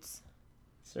cowboy boots?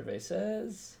 Survey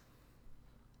says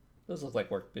those look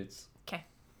like work boots. Okay.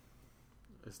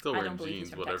 He's still I wearing don't believe he's jeans,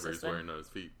 from whatever Texas, he's then. wearing on his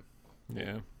feet.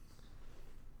 Yeah.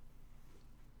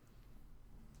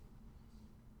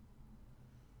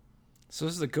 So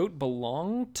does the goat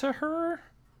belong to her?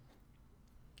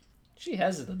 She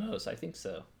has it the most, I think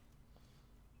so.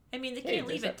 I mean, they Hey, can't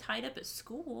leave there's it tied up at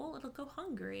school. It'll go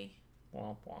hungry.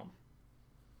 Womp womp.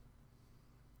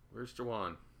 Where's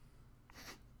Jawan?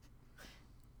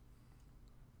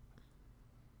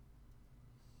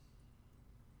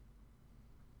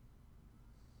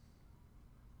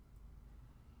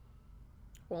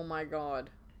 Oh my god.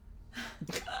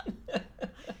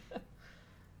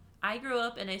 I grew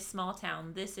up in a small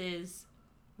town. This is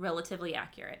relatively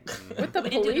accurate. With the We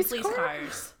didn't do it in police police car?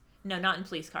 cars. No, not in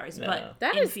police cars, No. but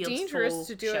That in is fields dangerous full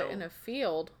to do show. it in a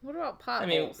field. What about I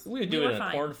mean, potholes? we would We do were it in a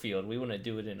fine. cornfield. We wouldn't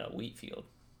do it in a wheat field.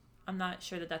 I'm not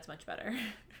sure that that's much better.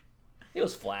 It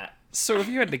was flat. So if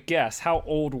you had to guess, how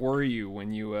old were you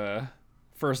when you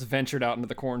first ventured out into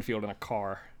the cornfield in a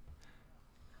car?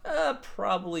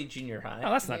 Probably junior high.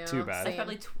 Oh, that's not Yeah, too bad. same.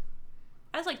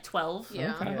 I was like 12.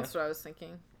 Yeah, Okay. that's what I was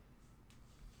thinking.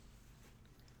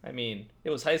 I mean, it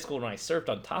was high school when I surfed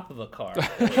on top of a car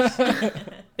that was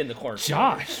in the corner.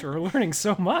 Josh, we're learning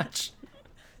so much.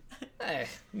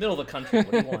 Middle of the country.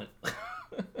 What do you want?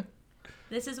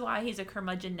 This is why he's a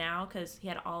curmudgeon now, because he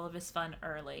had all of his fun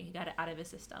early. He got it out of his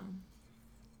system.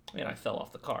 And I fell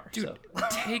off the car. Dude, So.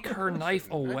 take her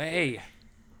knife away.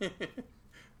 There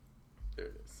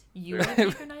it is. You There, want to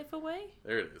take your knife away?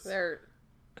 there it is. There.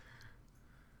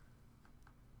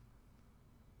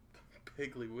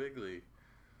 Piggly Wiggly.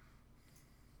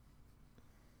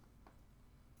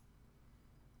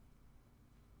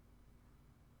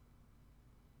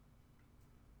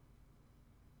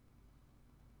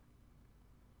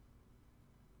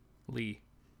 Lee.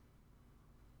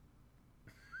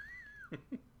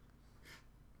 Don't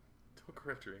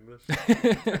correct your English.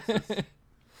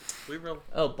 Leave her alone.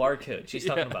 Oh, barcode. She's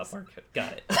talking Yes. about barcode.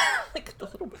 Got it. Like the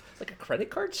little, like a credit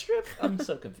card strip. I'm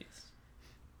so confused.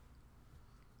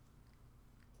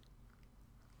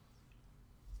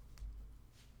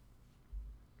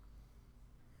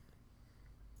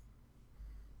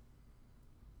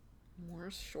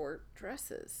 More short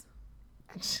dresses.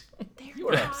 They're You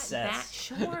are not obsessed.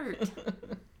 that short.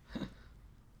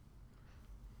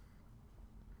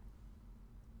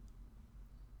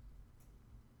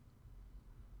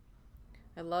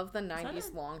 I love the that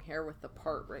 90s a- long hair with the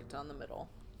part right down the middle.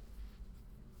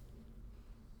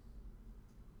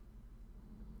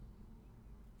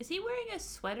 Is he wearing a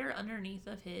sweater underneath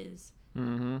of his?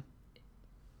 Mm-hmm.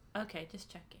 Okay, just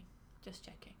checking. Just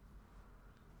checking.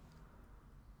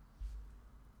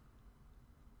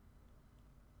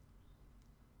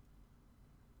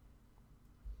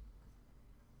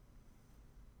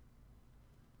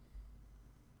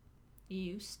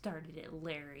 You started it,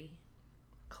 Larry.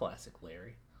 Classic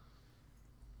Larry.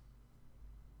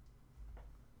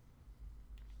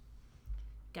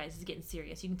 Guys, it's getting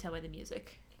serious. You can tell by the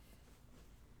music.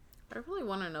 I really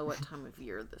want to know what time of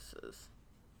year this is.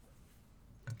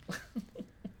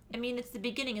 I mean, it's the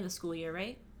beginning of the school year,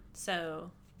 right?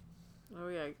 So, Oh,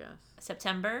 yeah, I guess.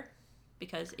 September,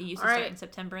 because it used to All start right. in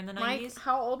September in the 90s. Mike,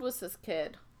 how old was this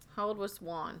kid? How old was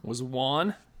Juan? Was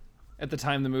Juan at the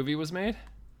time the movie was made?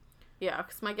 Yeah,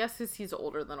 because my guess is he's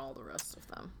older than all the rest of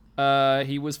them.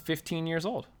 He was 15 years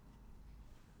old.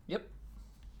 Yep.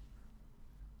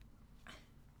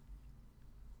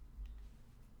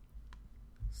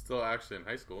 Still actually in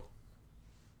high school.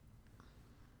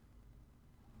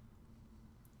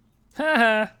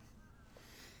 Haha.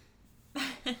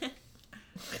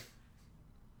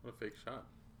 What a fake shot.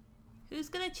 Who's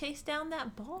going to chase down that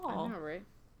I ball? know, right?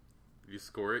 You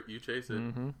score it, you chase it.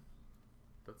 Mm-hmm.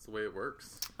 That's the way it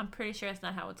works. I'm pretty sure that's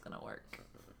not how it's going to work.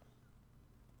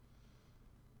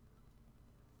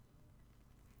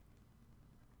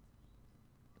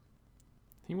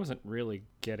 He wasn't really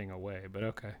getting away, but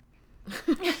okay.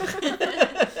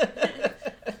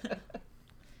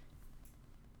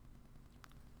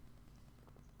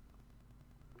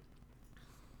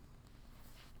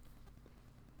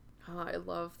 Oh, I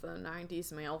love the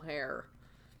 90s male hair.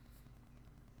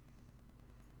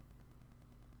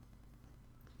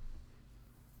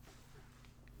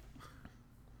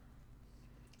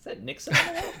 Is that Nixon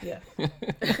on the wall? Yeah.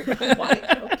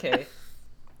 Why? Okay.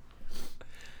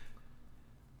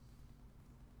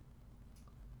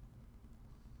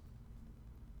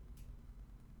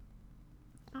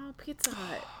 Oh, Pizza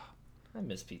Hut. I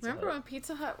miss Pizza Remember Hut. when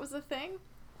Pizza Hut was a thing?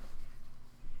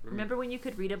 Remember when you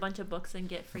could read a bunch of books and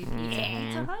get free pizza at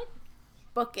Pizza Hut?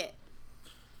 Book it.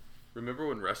 Remember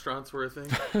when restaurants were a thing?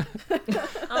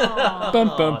 Aw, Bum,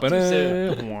 bum, too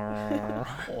soon. ba-da.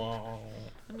 Wow.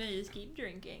 I'm going to just keep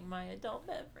drinking my adult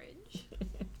beverage.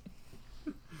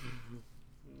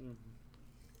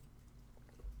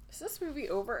 Is this movie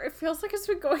over? It feels like it's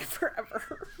been going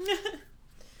forever.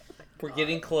 We're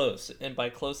getting close, and by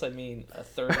close I mean a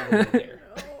third of the way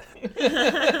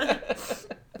there.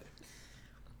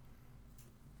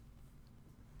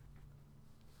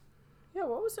 Yeah,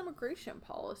 what was immigration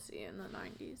policy in the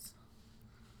 90s?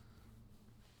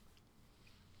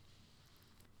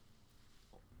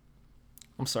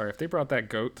 I'm sorry, if they brought that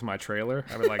goat to my trailer,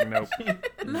 I'd be like, nope.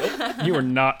 You are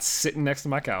not sitting next to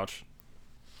my couch.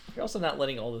 You're also not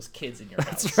letting all those kids in your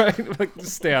house. That's right. Like,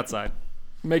 just stay outside.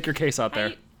 Make your case out there.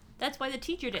 Hey, that's why the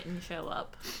teacher didn't show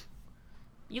up.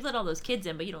 You let all those kids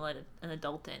in, but you don't let an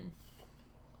adult in.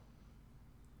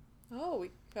 Oh,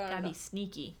 we got Gotta be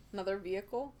sneaky. another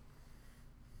vehicle.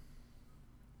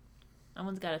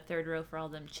 Someone's got a third row for all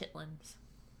them chitlins.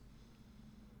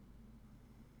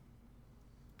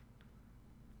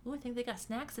 Ooh, I think they got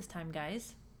snacks this time,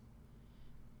 guys.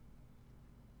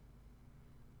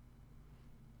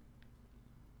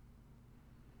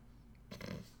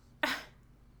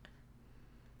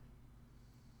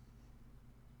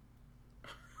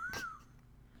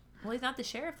 Well, he's not the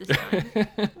sheriff this time.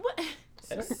 What?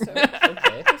 This is so.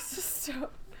 Okay. This is so.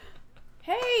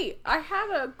 Hey, I had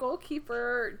a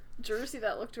goalkeeper jersey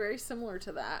that looked very similar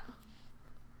to that.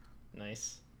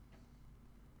 Nice.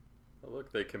 Oh,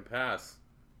 look, they can pass.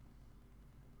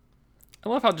 I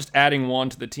love how just adding one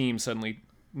to the team suddenly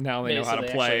now they know how to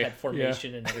Actually play. had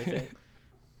formation and everything.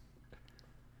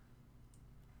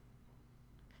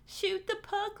 Shoot the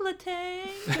puck, Latang.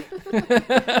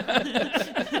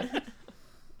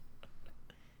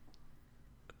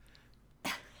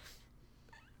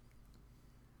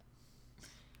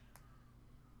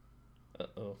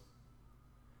 Uh-oh.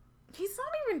 He's not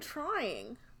even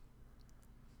trying.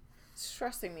 It's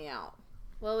stressing me out.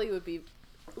 Lily would be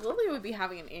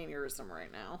having an aneurysm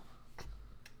right now.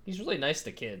 He's really nice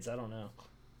to kids. I don't know.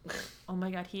 Oh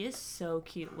my god, he is so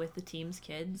cute with the team's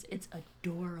kids. It's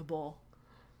adorable.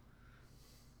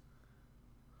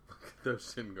 Look at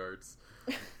those shin guards.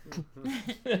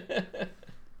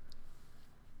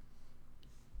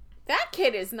 That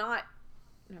kid is not.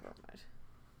 Never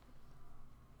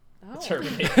mind. Oh.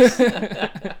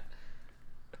 Terminators.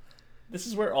 This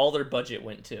is where all their budget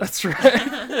went to. That's right.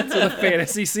 To the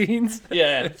fantasy scenes.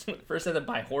 Yeah. First they had to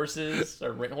buy horses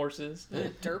or rent horses.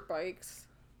 Dirt bikes.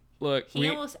 Look, He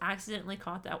almost accidentally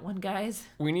caught that one, guys.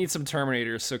 we need some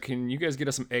Terminators, so can you guys get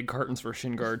us some egg cartons for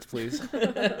shin guards, please?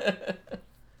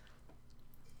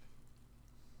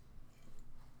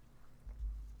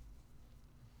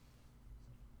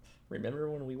 Remember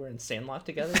when we were in Sandlot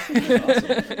together? That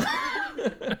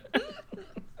was awesome.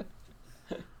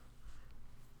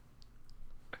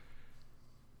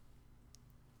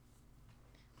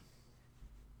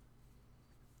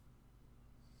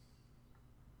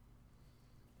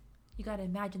 You gotta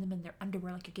imagine them in their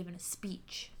underwear like you're giving a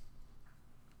speech.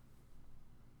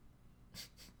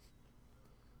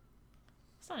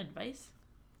 It's not advice.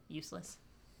 Useless.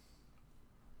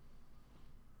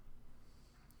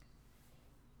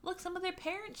 Look, some of their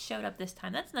parents showed up this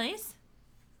time. That's nice.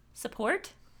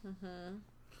 Support. Too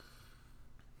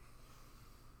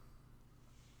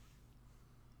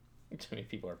many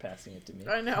people are passing it to me.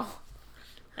 I know.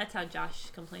 That's how Josh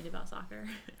complained about soccer.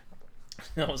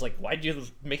 I was like, why'd you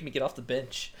make me get off the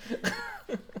bench?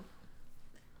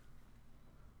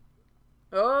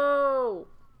 Oh.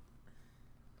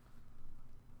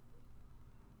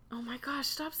 Oh my gosh,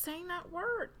 stop saying that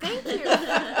word. Thank you.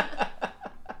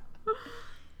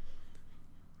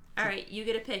 All right, you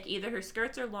get a pick. Either her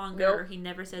skirts are longer Nope. or he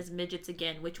never says midgets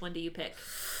again. Which one do you pick?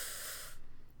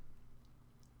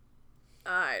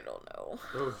 I don't know.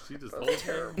 Oh, she just told That's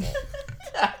him. terrible.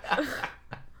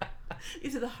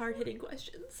 These are the hard-hitting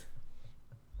questions.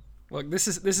 Look, this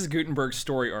is Gutenberg's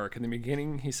story arc. In the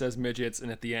beginning, he says midgets,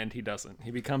 and at the end, he doesn't.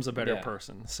 He becomes a better Yeah.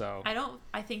 person. So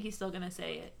I think he's still gonna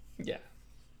say it. Yeah.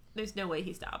 There's no way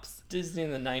he stops. Disney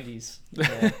in the 90s.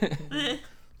 Yeah.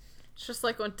 It's just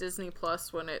like on Disney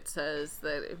Plus when it says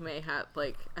that it may have,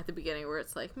 like, at the beginning where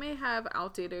it's like, may have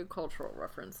outdated cultural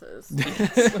references.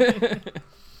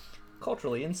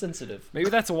 Culturally insensitive. maybe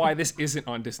that's why this isn't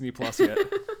on Disney Plus yet.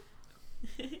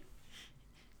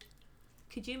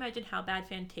 Could you imagine how bad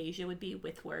Fantasia would be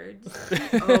with words?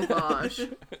 Oh gosh.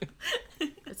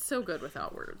 It's so good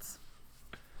without words.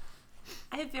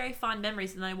 I have very fond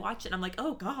memories, and then I watch it, and I'm like,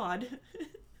 oh god.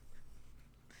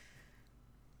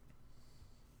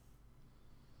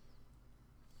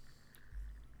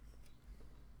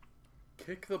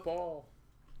 Kick the ball.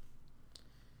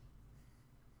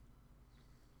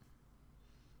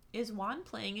 Is Juan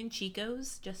playing in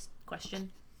Chico's? Just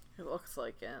question. It looks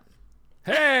like it.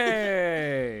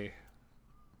 Hey!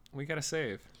 We got to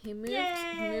save. He moved. Yay!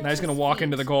 He moved Now he's going to his walk feet.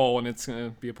 into the goal, and it's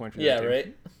going to be a point for the Yeah, other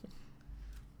team. right?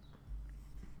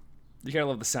 You got to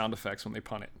love the sound effects when they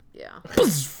punt it. Yeah.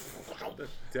 That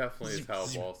definitely is how a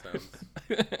ball sounds.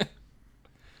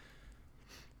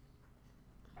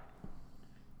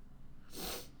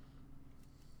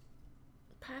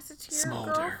 Pass it to your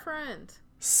Smolder. girlfriend.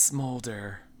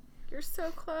 Smolder. You're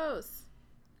so close.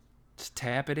 Just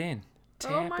tap it in.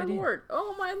 Tap Oh my it in. lord.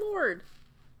 Oh my lord.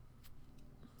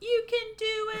 You can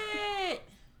do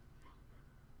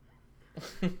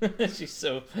it! She's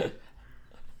so...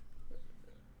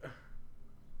 I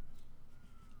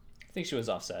think she was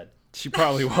offside. She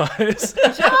probably was.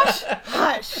 Josh,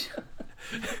 hush.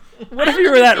 What if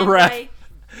you were that ref? Why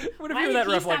What if you did were that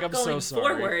he ref? Like, stop I'm so going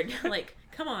sorry. forward? Like,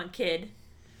 come on, kid.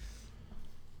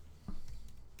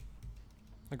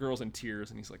 The girl's in tears,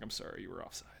 and he's like, I'm sorry, you were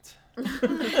offsides.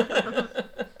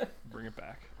 Bring it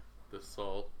back. The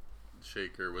salt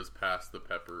shaker was past the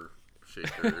pepper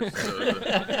shaker. So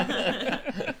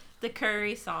the, The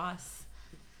curry sauce.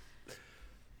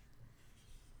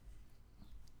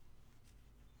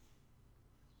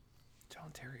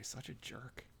 John Terry is such a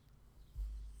jerk.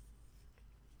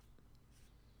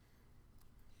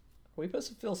 Are we supposed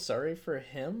to feel sorry for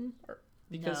him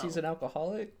because No. he's an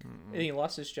alcoholic and he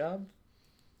lost his job?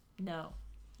 No.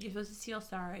 You're supposed to feel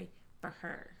sorry for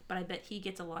her. But I bet he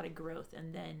gets a lot of growth,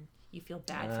 and then you feel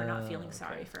bad for not feeling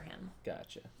sorry for him.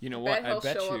 Gotcha. You know Bet what? he'll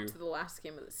I bet show you. up to the last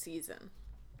game of the season.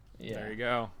 Yeah. There you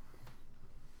go.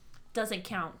 Doesn't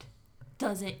count.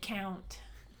 Doesn't count.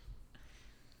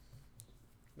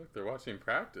 Look, they're watching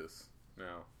practice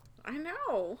now. I know.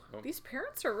 Oh. These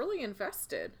parents are really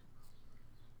invested.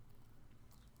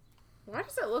 Why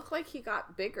does it look like he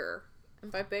got bigger?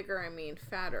 And by bigger, I mean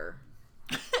fatter.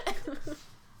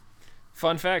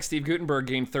 Fun fact: Steve Guttenberg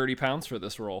gained 30 pounds for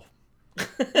this role. Is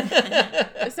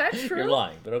that true? You're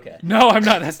lying, but okay. No, I'm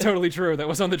not. That's totally true. That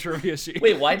was on the trivia sheet.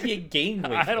 Wait, why did he gain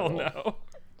weight? I don't know.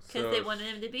 Because So- they wanted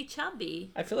him to be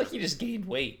chubby. I feel like he just gained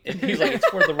weight, and he's like, it's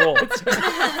for the role.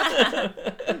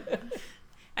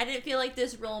 I didn't feel like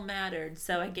this role mattered,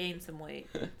 so I gained some weight.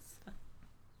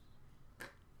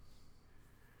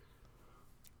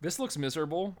 This looks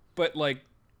miserable, but like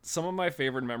some of my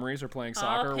favorite memories are playing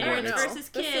soccer when parents it's know. versus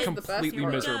This is kids. the best completely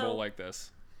part. miserable Go. like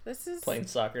this. This is Playing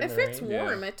soccer in If the it's rain.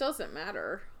 warm, Yeah. it doesn't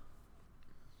matter.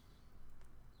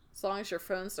 As long as your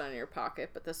phone's not in your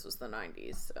pocket, but this was the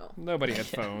 90s, so. Nobody had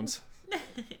phones.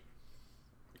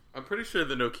 I'm pretty sure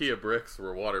the Nokia bricks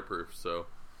were waterproof, so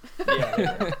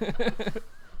Yeah.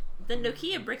 The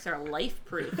Nokia bricks are life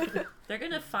proof. They're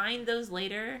gonna find those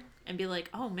later and be like,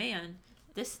 "Oh man,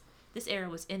 this era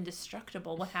was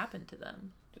indestructible. What happened to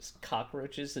them?" Just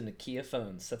cockroaches and Nokia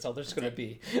phones. That's all there's going to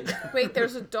be. Wait,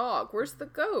 there's a dog. Where's the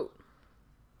goat?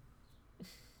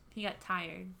 He got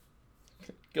tired.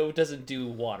 Go doesn't do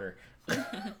water.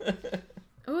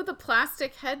 Oh, the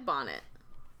plastic head bonnet.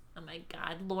 Oh my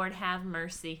God, Lord have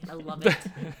mercy. I love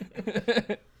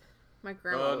it. My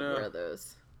grandma Oh, no. would wear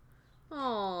those.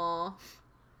 Aww.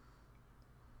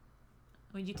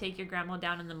 Would you take your grandma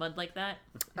down in the mud like that?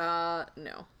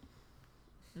 No.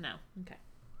 No. Okay.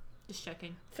 Just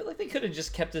checking. I feel like they could have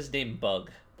just kept his name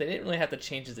Bug. They didn't really have to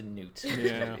change it to Newt.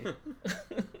 Yeah.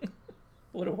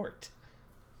 Would have worked.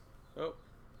 oh,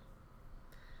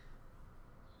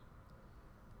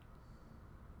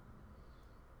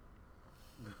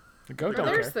 The goat Oh, don't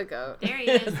there's care. the goat. There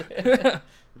he is.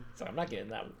 So I'm not getting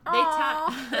that one. They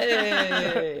taught.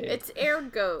 Hey! It's air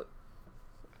goat.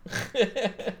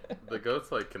 the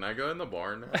goat's like, can I go in the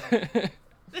barn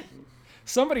now?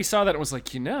 Somebody saw that and was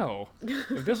like,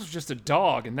 if this was just a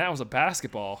dog and that was a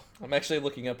basketball, I'm actually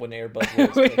looking up when Airbud was. we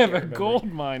but I have can't a remember.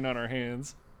 gold mine on our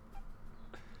hands.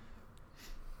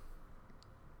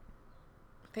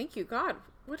 Thank you, God.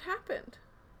 What happened?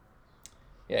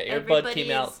 Yeah, Airbud Everybody came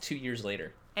is- out 2 years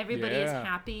later. Everybody is Yeah.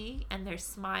 happy and they're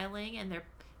smiling and they're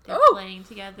Oh! playing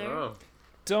together. Oh,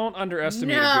 Don't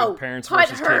underestimate a No! good parents Put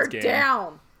versus her kids game.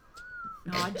 down!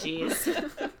 Oh,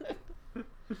 jeez.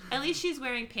 At least she's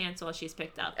wearing pants while she's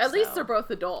picked up. At least so. they're both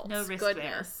adults. No risk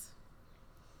Goodness.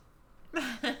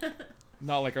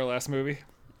 Not like our last movie.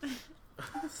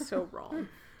 So wrong.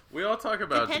 we all talk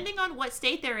about Depending on what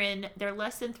state they're in, they're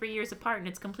less than 3 years apart and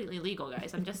it's completely legal,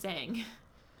 guys. I'm just saying.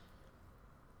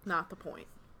 Not the point.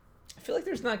 I feel like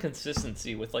there's not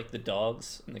consistency with like the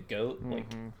dogs and the goat. Like,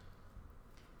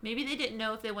 Maybe they didn't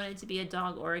know if they wanted to be a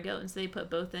dog or a goat, and so they put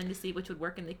both in to see which would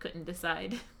work, and they couldn't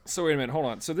decide. So wait a minute, hold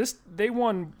on. So they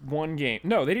won one game.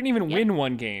 No, they didn't even Yeah. win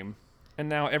one game. And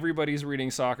now everybody's reading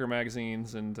soccer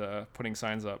magazines and putting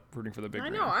signs up, rooting for the big I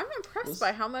green. know. I'm impressed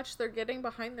by how much they're getting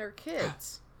behind their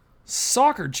kids.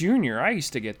 Soccer Junior, I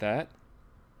used to get that.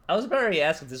 I was about to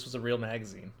ask if this was a real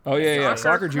magazine. Oh yeah. Soccer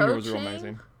Soccer Junior was a real coaching?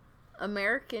 magazine.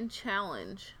 American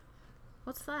Challenge.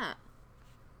 What's that?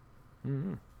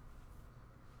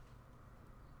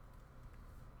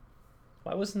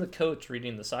 Why wasn't the coach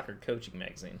reading the soccer coaching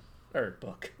magazine or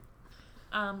book?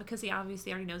 Because he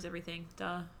obviously already knows everything.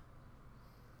 Duh.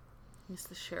 He's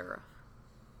the sheriff.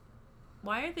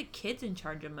 Why are the kids in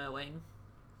charge of mowing?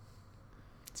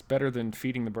 It's better than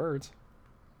feeding the birds.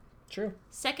 True.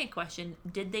 Second question,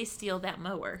 did they steal that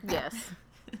mower? Yes.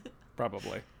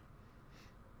 Probably.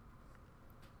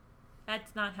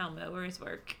 That's not how mowers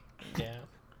work. Yeah.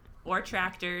 Or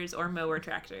tractors, or mower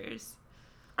tractors.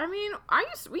 I mean,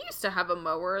 we used to have a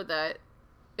mower that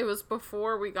it was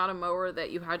before we got a mower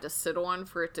that you had to sit on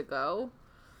for it to go.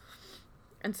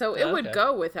 And so it would Okay.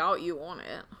 go without you on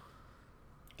it.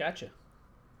 Gotcha.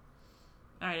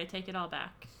 Alright, I take it all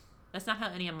back. That's not how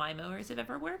any of my mowers have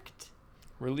ever worked.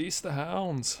 Release the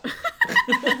hounds.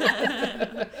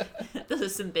 Those are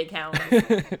some big hounds.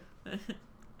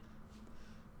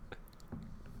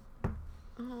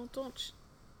 Oh, don't.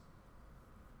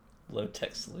 Low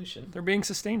tech solution. They're being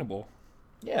sustainable.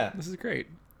 Yeah. This is great.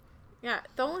 Yeah,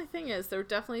 the only thing is there would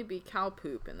definitely be cow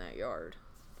poop in that yard.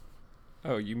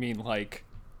 Oh, you mean like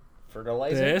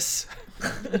Fertilizer. this?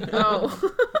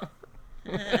 Oh.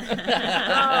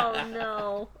 Oh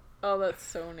no. Oh, that's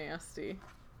so nasty.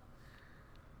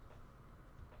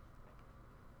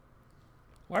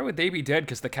 Why would they be dead?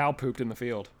 Because the cow pooped in the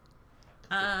field.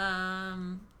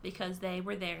 Because they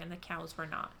were there and the cows were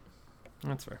not.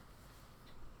 That's fair.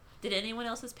 Did anyone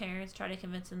else's parents try to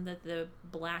convince them that the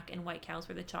black and white cows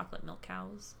were the chocolate milk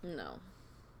cows? No.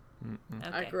 Okay.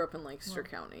 I grew up in Lancaster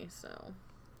County, so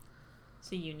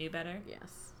So you knew better?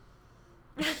 yes.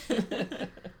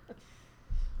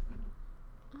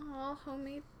 Oh,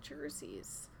 homemade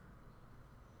jerseys.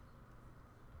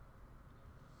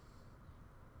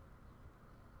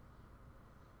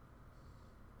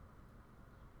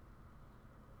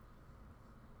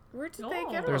 Where did they get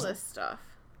all There's- this stuff?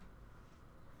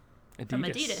 Adidas. From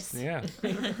Adidas.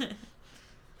 Yeah.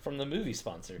 From the movie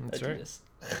sponsor, That's right. Adidas.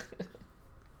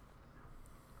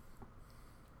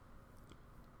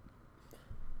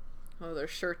 Oh, their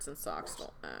shirts and socks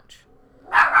don't match.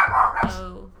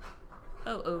 Oh,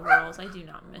 overalls, I do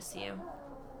not miss you.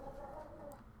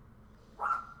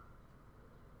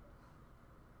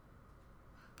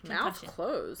 Mouth Concussion.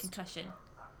 closed. Concussion.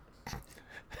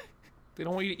 They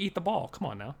don't want you to eat the ball. Come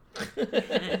on now.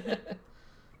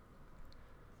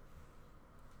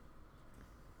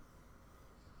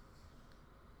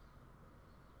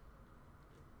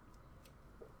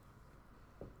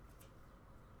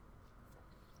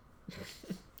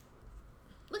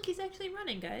 Look, he's actually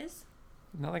running, guys.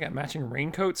 Now they got matching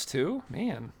raincoats too.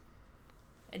 Man,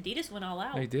 Adidas went all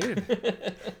out. they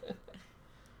did.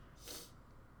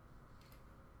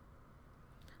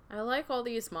 I like all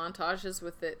these montages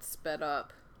with it sped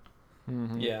up.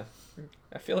 Yeah.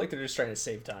 I feel like they're just trying to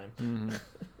save time.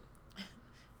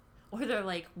 Or they're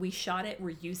like, we shot it,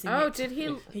 we're using Oh, it. did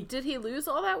he lose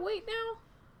all that weight now?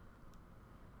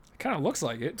 It kind of looks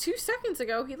like it. 2 seconds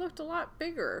ago, he looked a lot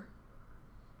bigger.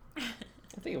 I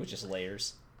think it was just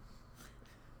layers.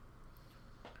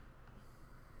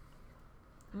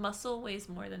 Muscle weighs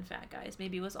more than fat, guys.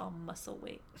 Maybe it was all muscle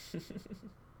weight.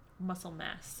 Muscle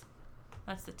mass.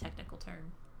 That's the technical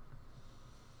term.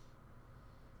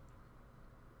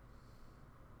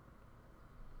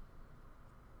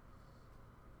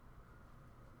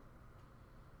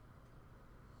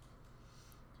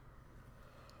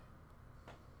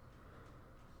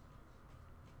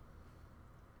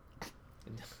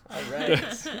 All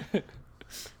right.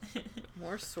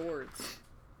 More swords.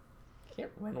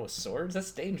 Can't run with swords.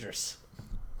 That's dangerous.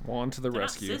 Juan to the They're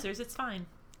rescue. not scissors, it's fine.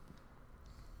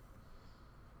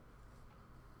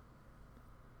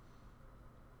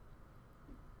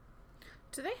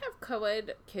 Do they have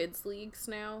co-ed kids leagues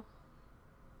now?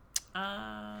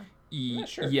 Not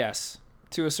sure. Yes,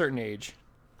 to a certain age.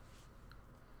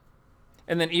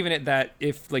 And then even at that,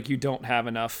 if like you don't have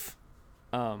enough,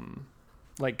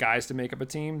 like guys to make up a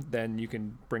team, then you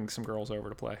can bring some girls over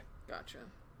to play. Gotcha.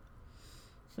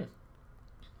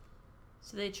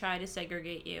 So they try to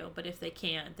segregate you, but if they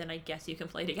can't, then I guess you can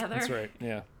play together. That's right.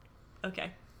 Yeah.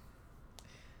 Okay.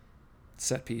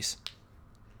 Set piece.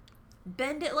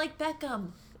 Bend it like Beckham.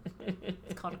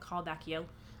 It's called a callback, yo.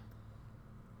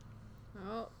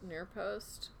 Oh, near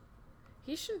post.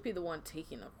 He shouldn't be the one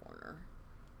taking the corner.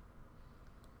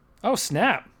 Oh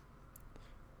snap!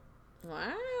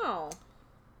 Wow.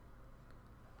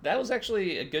 That was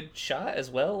actually a good shot as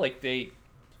well. Like they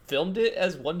filmed it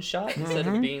as one shot instead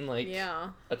of being like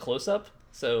Yeah. a close up.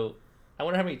 So I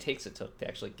wonder how many takes it took to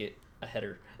actually get a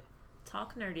header.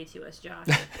 Talk nerdy to us, Josh.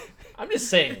 I'm just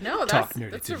saying. No, Talk that's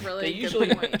nerdy that's to a me. really They good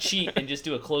usually point. cheat and just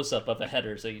do a close up of a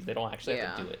header, so they don't actually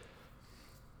have to Yeah. do it.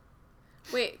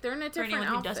 Wait, they're in a different anyone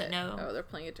who outfit. doesn't know, Oh, they're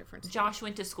playing a different team. Josh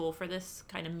went to school for this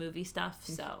kind of movie stuff,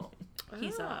 so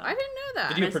he's Oh, I didn't know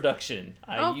that. Video production.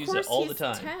 I Oh, use of it course all the he's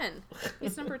time. 10.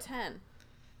 He's number 10.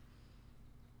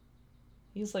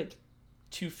 He's like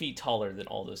 2 feet taller than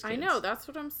all those kids. I know, that's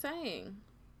what I'm saying.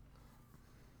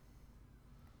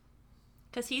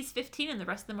 because he's 15 and the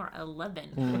rest of them are 11.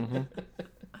 Mm-hmm.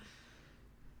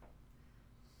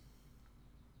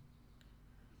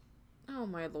 Oh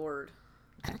my lord.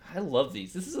 I love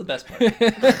these. This is the best part.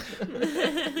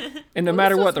 And no Well,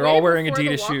 matter this what, was they're way all wearing before the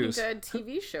Adidas Walking shoes. Dead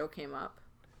TV show came up.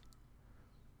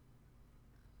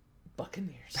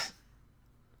 Buccaneers.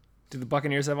 Do the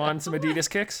Buccaneers have on some Adidas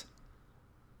kicks?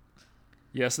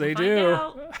 Yes, they Find do.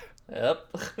 out. Yep.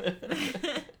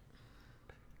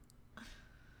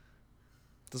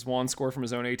 Does Juan score from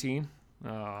his own 18?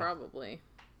 Probably.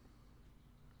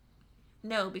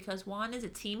 No, because Juan is a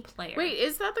team player. Wait,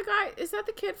 is that the guy? Is that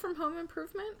the kid from Home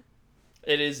Improvement?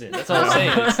 It isn't. That's what I'm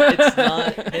saying. It's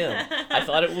not him. I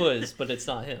thought it was, but it's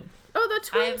not him. Oh, the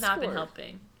twin I have not been squirt.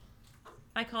 helping.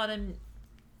 I called him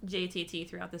JTT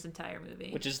throughout this entire movie.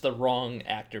 Which is the wrong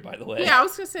actor, by the way. Yeah, I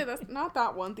was gonna say that's not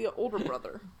that one. The older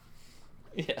brother.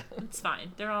 Yeah. It's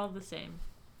fine. They're all the same.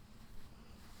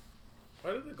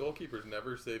 Why do the goalkeepers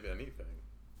never save anything?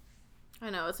 I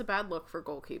know it's a bad look for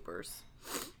goalkeepers.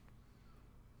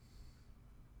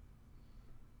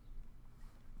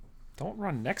 Don't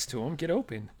run next to him. Get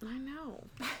open. I know.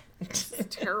 It's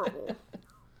terrible.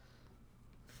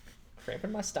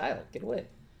 Cramping my style. Get away.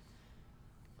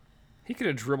 He could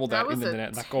have dribbled that, was into a the net,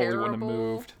 and that goalie wouldn't have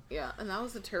moved. Yeah, and that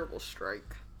was a terrible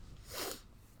strike.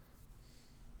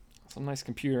 Some nice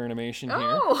computer animation here.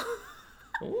 Oh,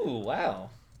 Ooh, wow.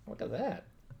 Look at that.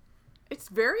 it's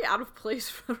very out of place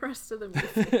for the rest of the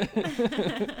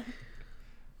movie.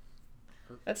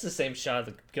 That's the same shot of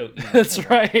the goat. eating. That's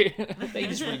right. They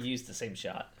just reused the same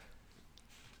shot.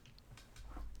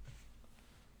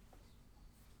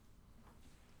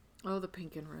 Oh, the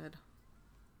pink and red.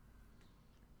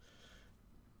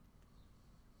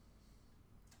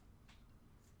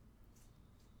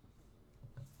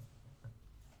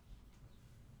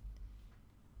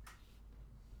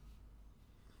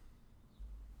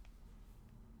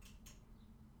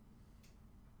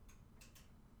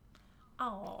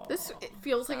 Oh, It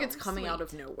feels like so it's coming out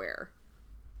sweet. of nowhere.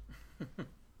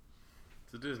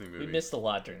 It's a Disney movie. We missed a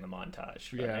lot during the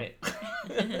montage. Yeah. Right?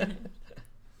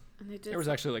 And they did There was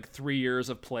actually like 3 years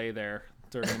of play there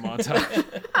during the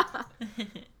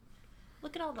montage.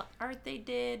 Look at all the art they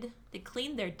did. They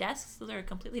cleaned their desks so they're a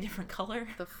completely different color.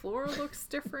 the floor looks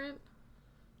different.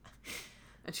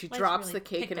 And she Life's drops really the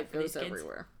cake and picked it up for these goes kids.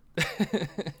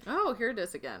 everywhere. Oh, here it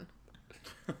is again.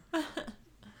 The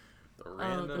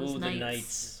random. those Ooh, the knights.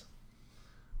 knights.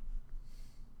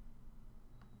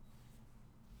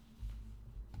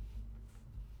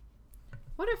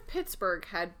 What if Pittsburgh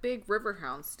had Big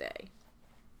Riverhounds Day?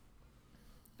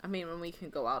 I mean, when we can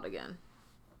go out again.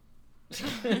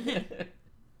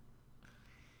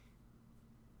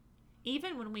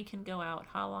 Even when we can go out,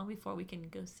 how long before we can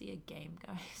go see a game,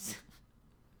 guys?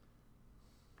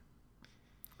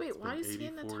 Wait, why been is he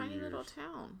in the 84 tiny little years.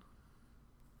 town?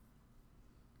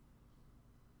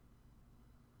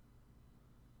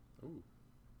 Ooh.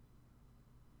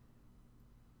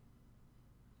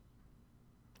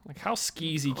 Like, how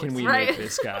skeezy can we Right. make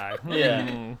this guy? Yeah.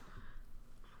 Hmm.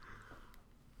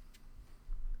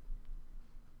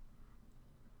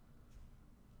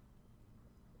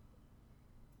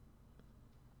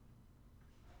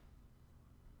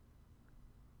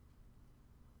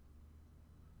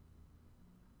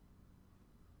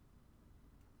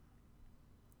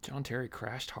 John Terry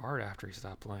crashed hard after he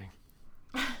stopped playing.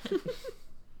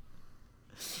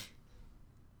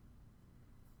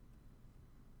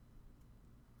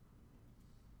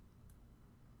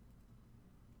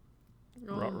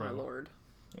 Oh, Ruh-roh. my lord.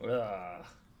 Ugh.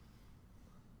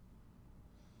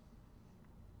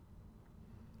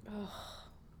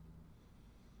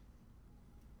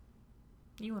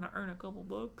 You want to earn a couple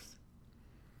bucks?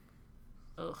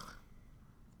 Ugh.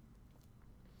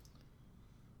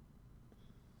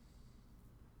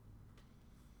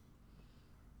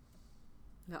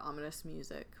 The ominous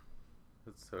music.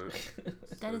 That's so.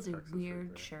 That so is a Texas right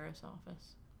weird there. sheriff's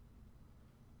office.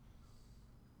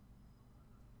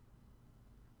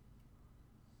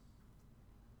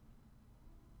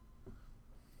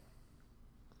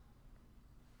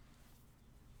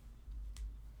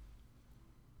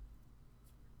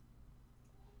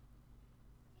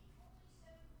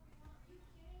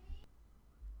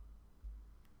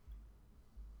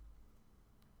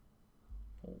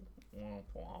 Womp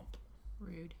womp.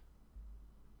 Rude.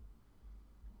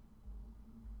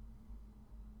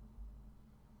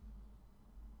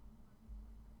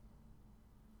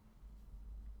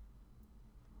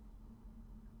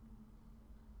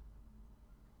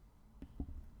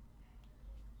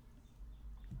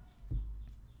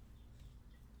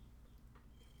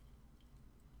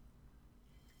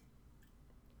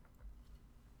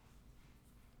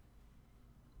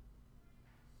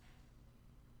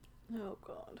 Oh,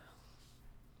 God.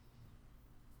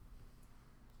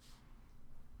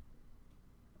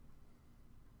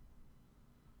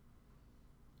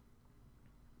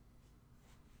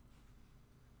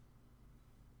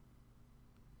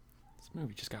 This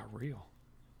movie just got real.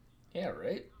 Yeah,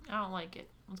 right? I don't like it.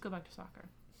 Let's go back to soccer.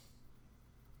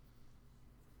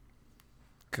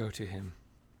 Go to him.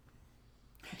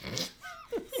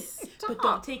 Stop. But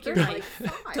don't take your They're knife.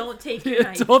 like 5. Don't take your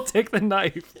knife. Don't take the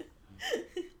knife.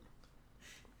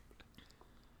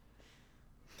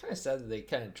 Kind of sad that they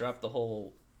kind of dropped the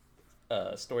whole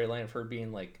storyline of her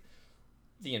being like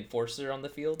the enforcer on the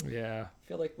field. Yeah. I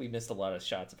feel like we missed a lot of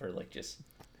shots of her like just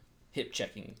hip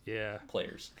checking Yeah.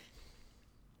 players.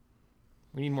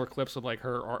 We need more clips of like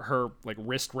her like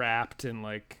wrist wrapped and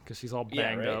like because she's all Yeah,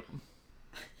 banged right. up.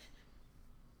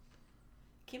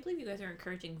 Can't believe you guys are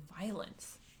encouraging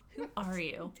violence. Who are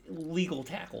you? Legal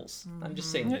tackles. I'm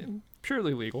just saying. Yeah,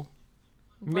 purely legal.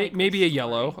 Likely Maybe a story.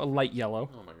 yellow, a light yellow.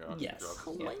 Oh my gosh. Yes. you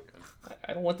dropped the Yeah. shotgun.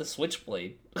 I don't want the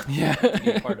switchblade Yeah. to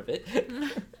be a part of it.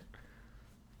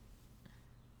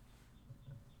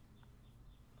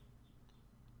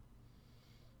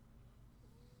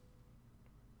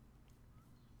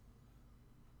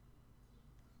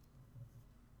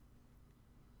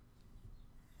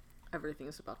 Everything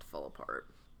is about to fall apart.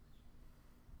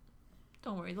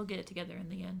 Don't worry, they'll get it together in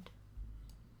the end.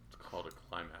 It's called a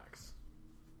climax.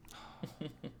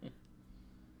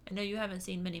 I know you haven't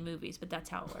seen many movies, but that's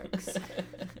how it works.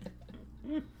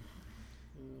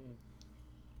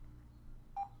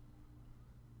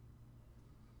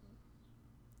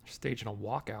 Staging a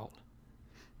walkout.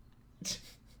 At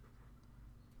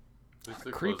least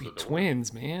they closed Creepy the door.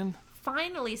 twins, man.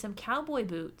 Finally, some cowboy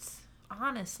boots.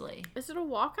 Honestly. Is it a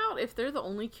walkout if they're the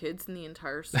only kids in the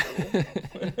entire school?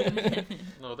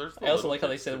 No, there's. The I also little like how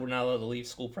they kids said too. we're not allowed to leave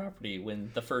school property when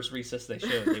the first recess they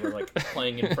showed, they were like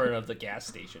playing in front of the gas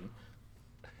station.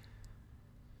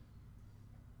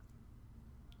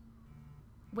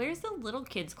 Where's the little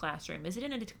kids' classroom? Is it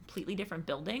in a completely different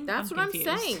building? That's what confused.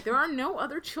 I'm saying. There are no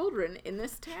other children in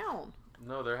this town.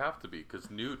 No, there have to be because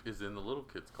Newt is in the little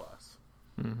kids class.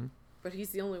 But he's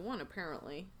the only one,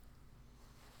 apparently.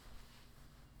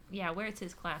 Yeah, where's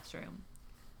his classroom?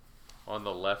 On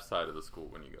the left side of the school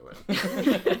when you go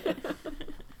in.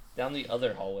 Down the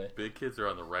other hallway. Big kids are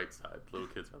on the right side. Little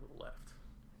kids are on the left.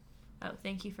 Oh,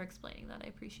 thank you for explaining that. I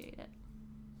appreciate it.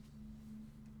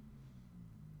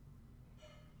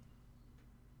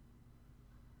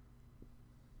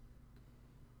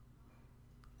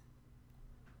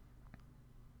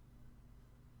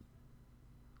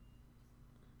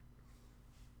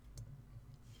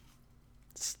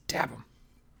 Stab him.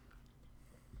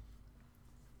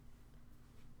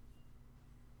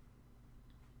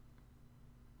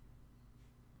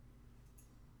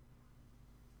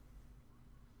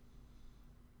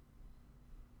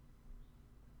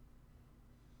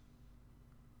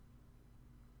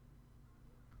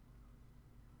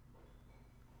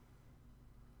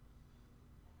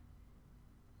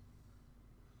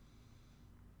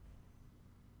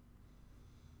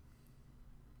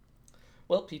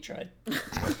 Well, he tried.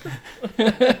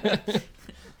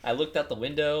 I looked out the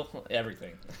window,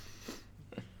 everything.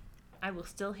 I will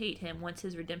still hate him once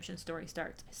his redemption story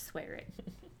starts. I swear it.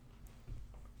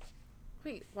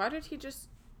 Wait, why did he just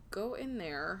go in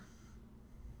there?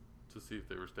 To see if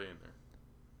they were staying there.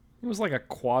 It was like a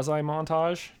quasi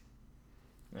montage.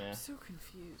 Yeah. I'm so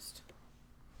confused.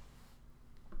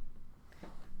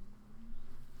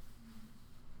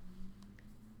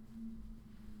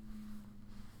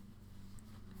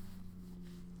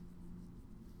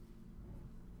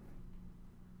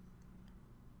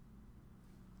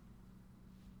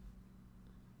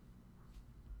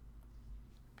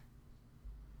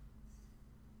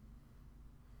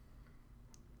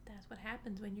 That's what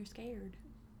happens when you're scared.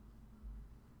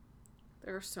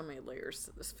 There are so many layers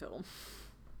to this film.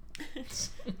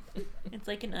 It's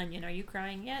like an onion. Are you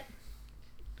crying yet?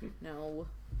 No.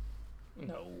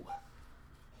 No.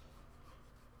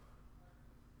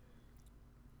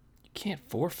 You can't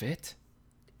forfeit.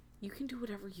 You can do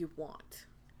whatever you want.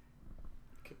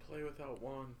 Could play without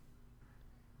one.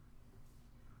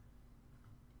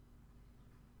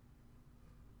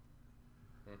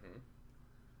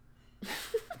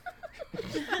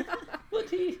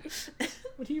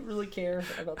 Would he really care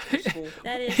about the school?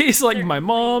 That is He's like, certainly my what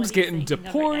mom's he's getting thinking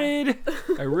of right now.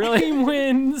 deported. I really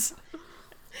wins.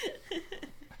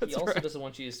 He also doesn't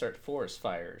want you to start forest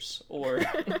fires or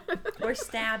Or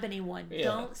stab anyone. Yeah.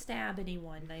 Don't stab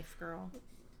anyone, knife girl.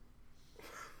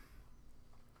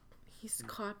 He's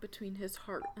caught between his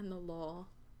heart and the law.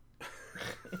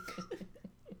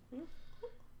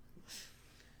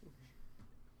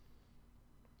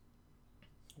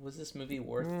 Was this movie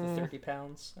worth the 30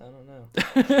 pounds? I don't know.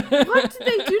 What did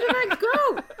they do to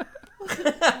that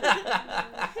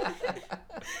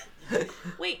goat?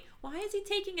 Wait, why is he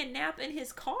taking a nap in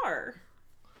his car?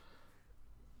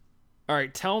 All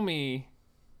right, tell me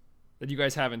that you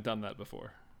guys haven't done that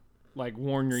before. Like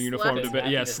worn your uniform to Slept? bed.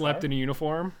 Yeah, Nap in slept your in a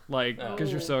uniform. Like Oh.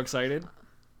 because you're so excited.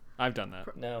 I've done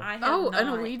that. No. I have Oh,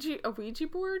 not. a Ouija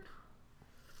board?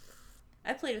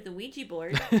 I played with the Ouija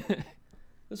board.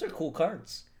 Those are cool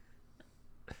cards.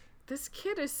 This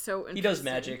kid is so interesting. He does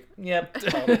magic. Yep.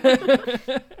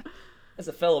 as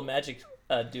a fellow magic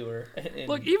doer.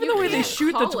 Look, even You the way they can't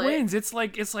shoot the call it. twins, it's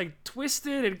like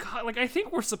twisted and like I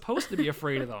think we're supposed to be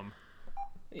afraid of them.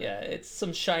 Yeah, it's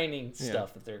some shining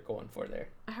stuff that they're going for there.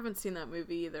 I haven't seen that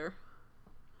movie either.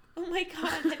 Oh my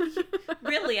god.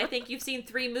 Really? I think you've seen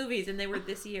 3 movies and they were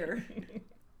this year.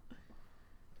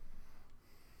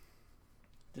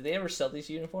 Did they ever sell these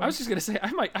uniforms? I was just gonna say I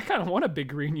kind of want a big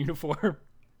green uniform.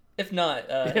 If not,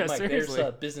 Yeah, Mike, seriously. there's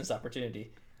a business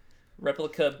opportunity.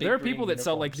 Replica big There are green people that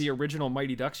sell like the uniforms. original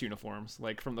Mighty Ducks uniforms,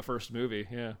 like from the first movie.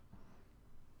 Yeah.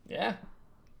 Yeah.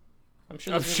 I'm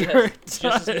sure I'm this movie sure has it just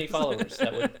as many does. followers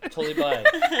that would totally buy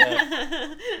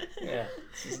it. Yeah.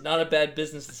 This is not a bad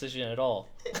business decision at all.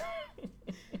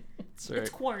 Sorry. It's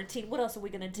quarantine. What else are we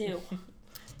gonna do?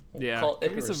 Yeah. Call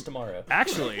Give me Icarus some- tomorrow.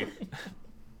 Actually,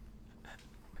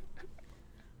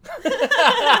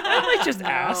 I might just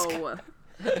ask. Oh,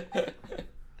 Yeah,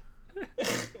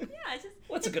 I just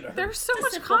What's it gonna hurt? there's so It's a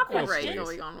much simple copyright question.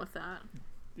 going on with that.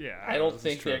 Yeah. I don't this is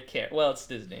think true. they care. Well, it's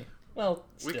Disney. Well,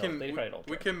 We still, can they probably don't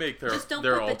we care. can make their Just don't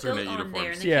their put the alternate goat on there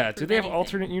uniforms. and they Yeah. can't Do prove they have anything.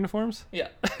 alternate uniforms? Yeah,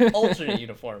 alternate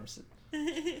uniforms.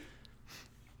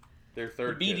 Their The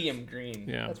third medium kids. green.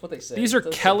 Yeah. That's what they say. These are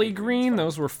Those Kelly are green. fine.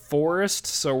 Those were forest,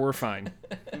 so we're fine.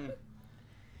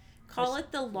 Call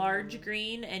it the large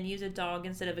green and use a dog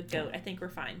instead of a goat. I think we're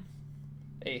fine.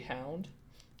 A hound.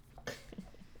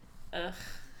 Ugh.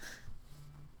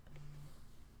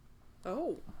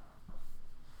 Oh.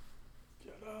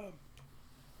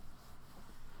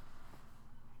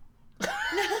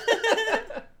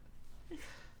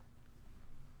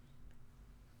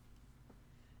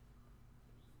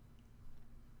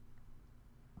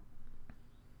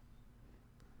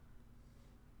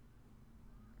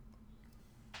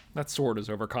 That sword is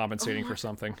overcompensating for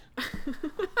something.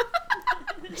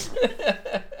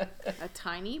 A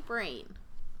tiny brain.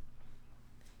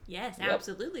 Yes, Yep.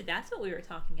 absolutely. That's what we were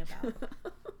talking about.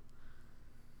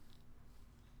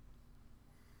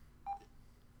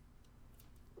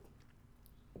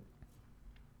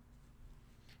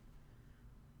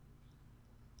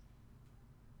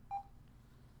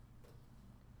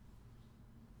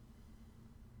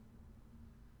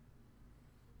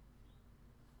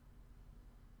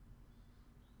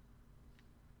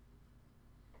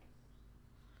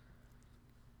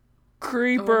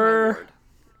 Creeper.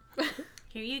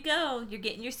 Here you go. You're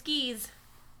getting your skis.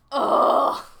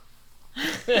 Oh.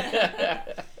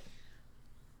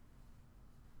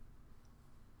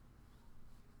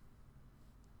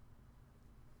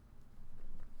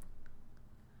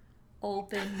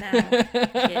 Open mouth.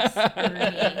 Kiss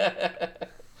Ernie.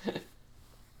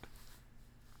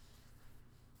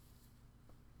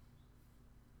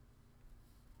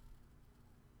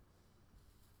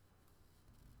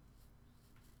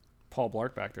 Paul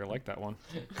Blart back there liked that one.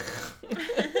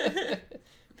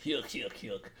 Yuck, yuck,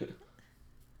 yuck.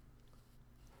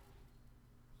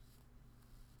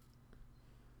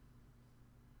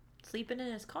 Sleeping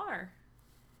in his car.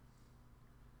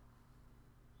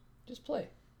 Just play.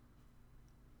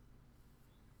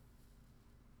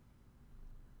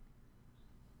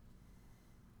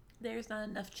 There's not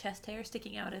enough chest hair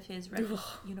sticking out of his red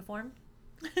uniform.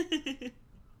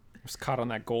 Was caught on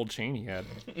that gold chain he had.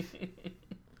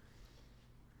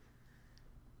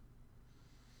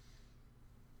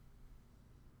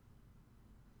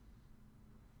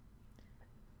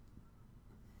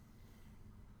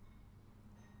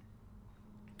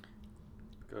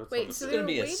 Goats on Wait, the so is they gonna were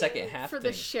be a waiting second half for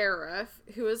the thing. sheriff,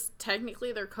 who was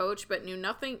technically their coach, but knew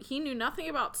nothing. He knew nothing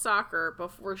about soccer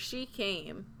before she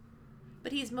came.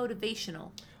 But he's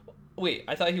motivational. Wait,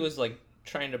 I thought he was like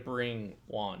trying to bring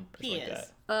Juan. or He something like is.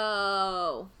 that.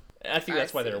 Oh, And I think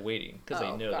that's why see. they're waiting because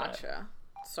they know that. gotcha.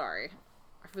 Sorry,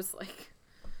 I was like,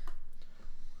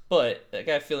 But I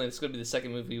got a feeling it's gonna be the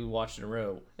second movie we watched in a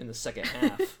row. In the second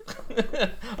half,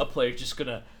 a player's just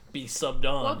gonna be subbed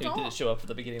on Well, who don't- didn't show up for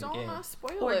the beginning of don't the game.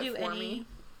 spoil Or it do for any. me.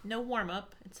 No warm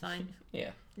up. It's fine.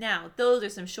 Yeah, Now, those are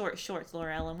some short shorts,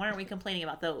 Laura Ellen. Why aren't we complaining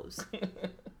about those?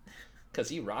 because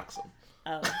he rocks them.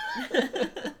 Oh.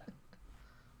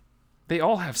 They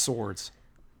all have swords.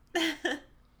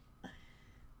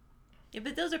 Yeah,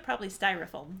 but those are probably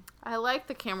styrofoam. I like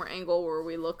the camera angle where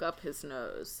we look up his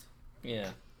nose. Yeah.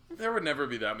 There would never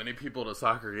be that many people at a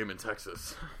soccer game in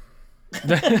Texas.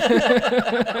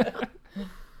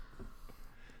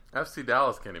 FC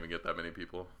Dallas can't even get that many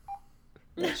people.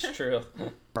 That's true.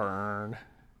 Burn.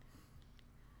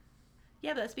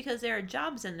 Yeah, but that's because there are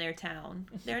jobs in their town.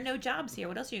 There are no jobs here.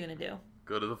 What else are you going to do?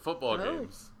 Go to the football Oh.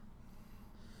 games.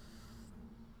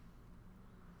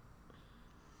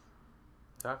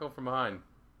 Tackle from behind.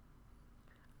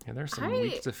 Yeah, there's some I-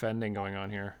 weak defending going on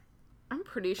here. I'm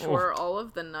pretty sure all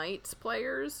of the Knights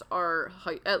players are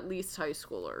at least high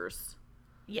schoolers.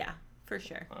 Yeah, for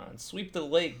sure. Come on, sweep the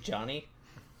leg, Johnny.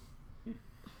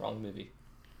 Wrong movie.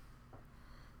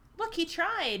 Look, he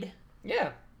tried.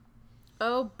 Yeah.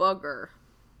 Oh, bugger.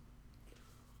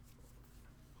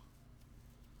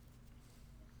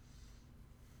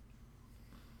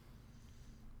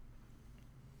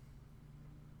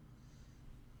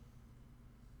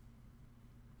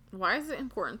 Why is it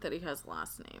important that he has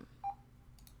last name?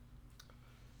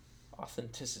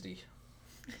 Authenticity.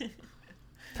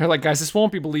 They're like, guys, this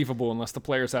won't be believable unless the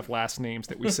players have last names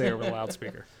that we say over the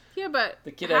loudspeaker. Yeah, but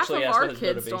The kid half actually of asked our what his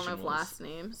kids don't motivation have was. last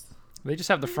names. They just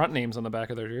have the front names on the back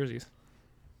of their jerseys.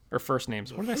 Or first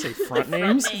names. What did I say? Front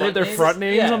names? names. Their front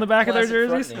names Yeah, on the back of their classic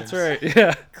front jerseys? names. That's right.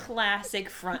 Yeah. Classic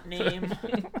front name.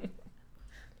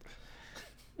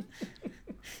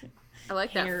 I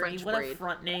like that Harry, French what a braid.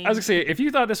 front name. I was going to say, if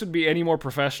you thought this would be any more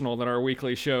professional than our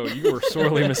weekly show, you were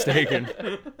sorely mistaken.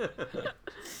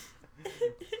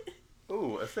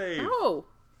 Ooh, a save. Oh,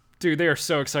 Dude, they are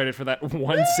so excited for that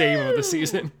one save of the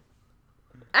season.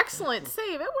 excellent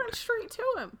save. It went straight to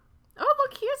him. Oh,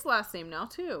 look, he has last name now,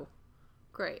 too.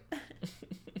 Great.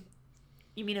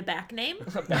 You mean a back name?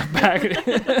 Back.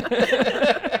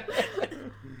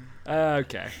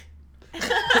 Okay.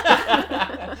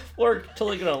 We're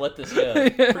totally gonna let this go.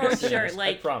 For Pretty soon, sure, I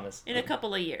like promise. in a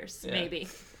couple of years, Yeah. maybe.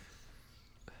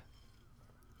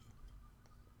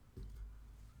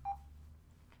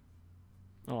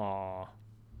 Aw.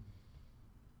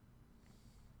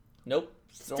 Nope.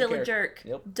 Still Don't a care. jerk.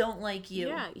 Yep. Don't like you.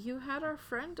 Yeah, you had our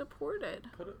friend deported.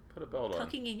 Put a belt on.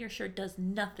 Tucking in your shirt does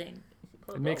nothing.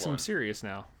 Put a It makes belt him on. serious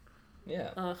now.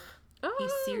 Yeah. Ugh. He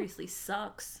Oh, seriously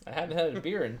sucks. I haven't had a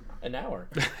beer in an hour.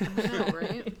 I know,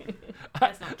 right?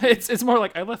 That's not true. It's more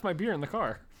like I left my beer in the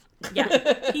car.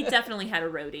 Yeah, he definitely had a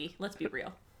roadie. Let's be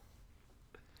real.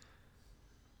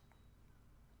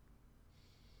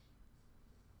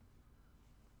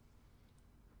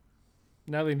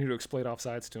 Now they need to explain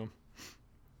offsides to him.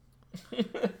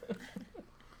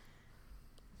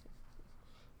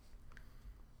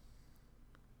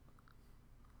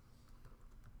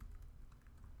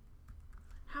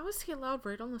 How is he allowed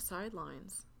right on the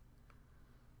sidelines?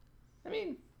 I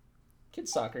mean,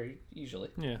 kids soccer usually.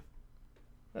 Yeah.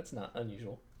 That's not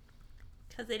unusual.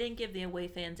 Because they didn't give the away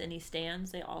fans any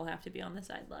stands, they all have to be on the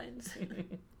sidelines.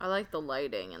 I like the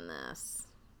lighting in this.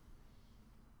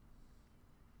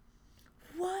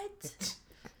 What?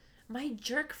 My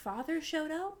jerk father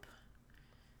showed up?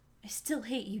 I still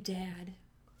hate you, Dad.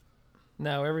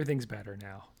 No, everything's better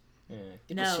now. Yeah. Get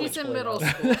the No. Switch She's in blade middle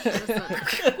out. school. She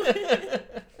doesn't-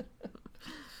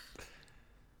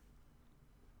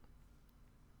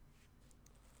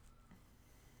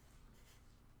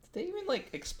 Did they even like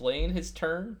explain his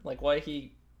turn? Like why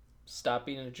he stopped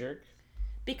being a jerk?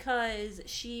 Because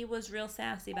she was real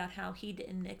sassy about how he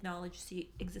didn't acknowledge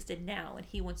she existed now, and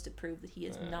he wants to prove that he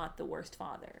is not the worst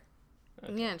father.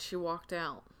 Yeah, and she walked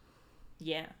out.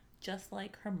 Yeah, just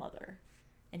like her mother.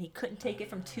 And he couldn't take it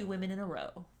from two women in a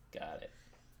row, Got it.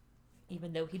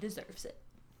 even though he deserves it.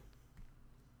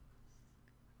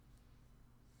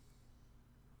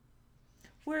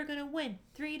 We're gonna win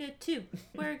 3-2.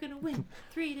 We're gonna win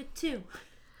 3-2.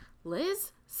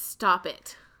 Liz, stop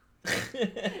it.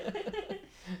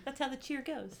 That's how the cheer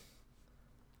goes.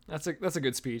 That's a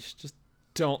good speech. Just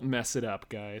don't mess it up,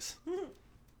 guys.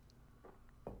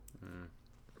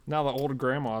 Now the old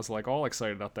grandma's like all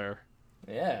excited out there.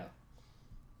 Yeah.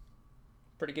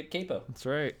 Pretty good capo. That's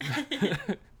right.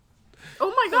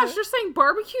 Oh my gosh, you're saying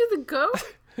barbecue the goat?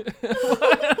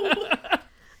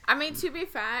 I mean, to be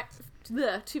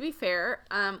fair,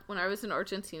 when I was in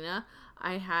Argentina,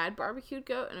 I had barbecued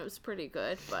goat and it was pretty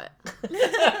good, but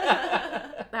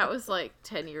that was like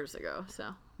 10 years ago,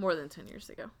 so more than 10 years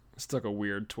ago. This took a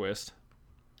weird twist.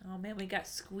 Oh man, we got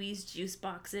squeezed juice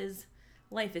boxes.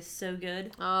 Life is so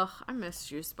good. Ugh, I miss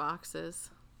juice boxes.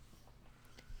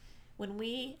 When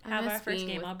we I have miss our first being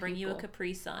game, with I'll bring you a people.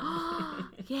 Capri Sun.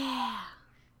 Yeah.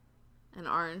 And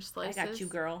orange I slices. got you,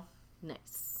 girl.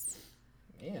 Nice.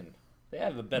 Man, they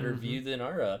have a better view than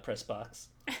our press box.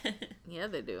 Yeah,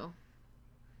 they do.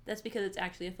 That's because it's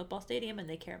actually a football stadium and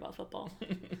they care about football.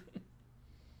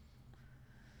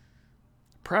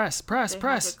 Press. They have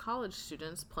Press. the college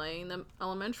students playing the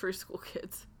elementary school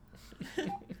kids.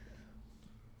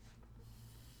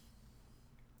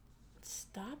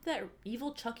 Stop that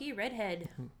evil Chucky redhead.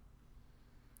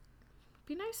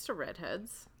 Be nice to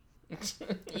redheads.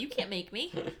 You can't make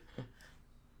me.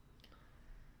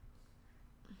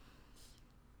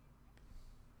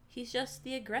 He's just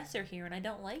the aggressor here and I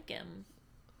don't like him.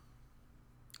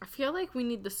 feel like we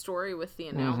need the story with the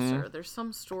announcer. There's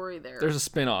some story there. There's a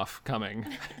spin-off coming.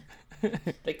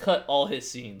 They cut all his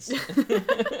scenes.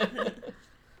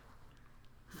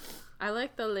 I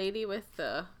like the lady with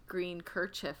the green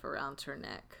kerchief around her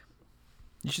neck.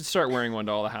 You should start wearing one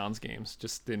to all the Hounds games,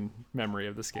 just in memory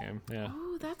of this game. Yeah.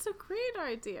 Oh, that's a great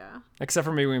idea. Except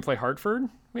for maybe when we play Hartford,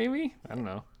 maybe? I don't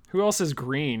know. Who else is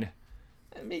green?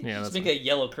 Just make a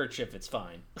yellow kerchief, it's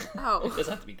fine. Oh. It doesn't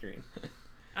have to be green.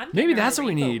 I'm Maybe getting her that's a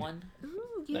what we rainbow need. One.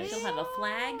 Yeah. She'll have a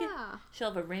flag. She'll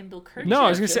have a rainbow kerchief. No, I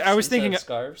was gonna say I was Instead of thinking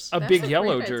scarves. a That's big a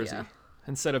yellow great jersey idea.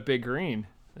 instead of big green.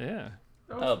 Yeah,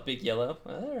 Oh, big yellow.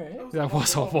 All right. that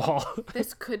was a wall.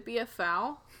 This could be a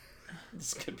foul.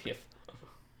 This could be a.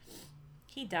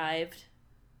 He dived.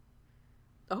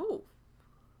 Oh.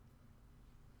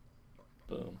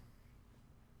 Boom.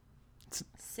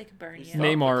 Sick burn, He's yeah. not-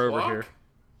 Neymar the over clock? here.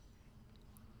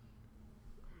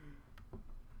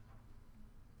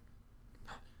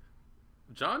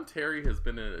 John Terry has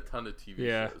been in a ton of TV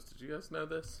Yeah. shows. Did you guys know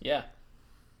this? Yeah.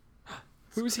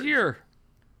 Who's here?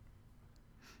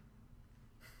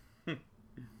 It's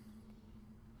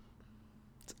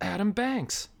Adam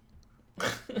Banks.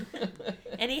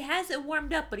 And he hasn't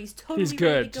warmed up, but he's totally He's ready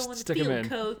good. to go Just on the stick him field, in.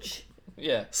 coach.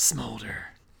 Yeah. Smolder.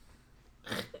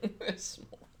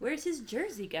 Where's his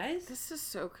jersey, guys? This is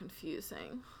so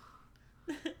confusing.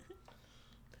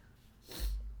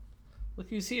 Look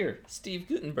who's here. Steve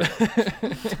Gutenberg.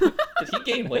 Did he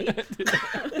gain weight?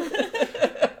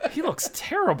 He looks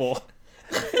terrible.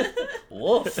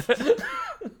 Woof.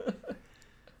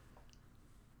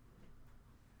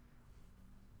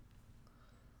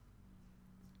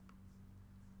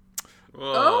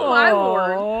 Whoa. Oh, my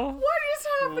lord. Aw. What is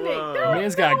happening? Whoa. They're in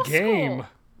Man's got middle game.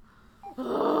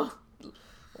 school.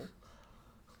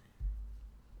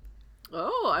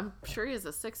 Oh, I'm sure he has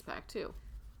a six-pack, too.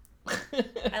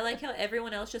 I like how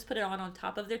everyone else just put it on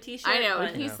top of their t-shirt. I know,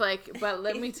 but and he's like, but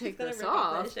let me he's take gonna this rip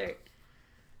off off. that shirt.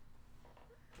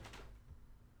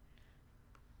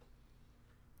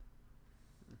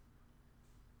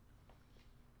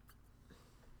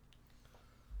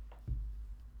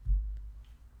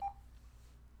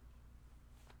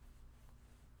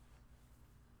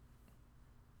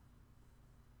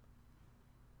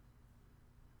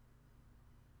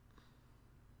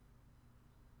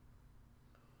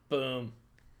 Boom.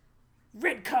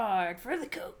 Red card for the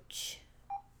coach.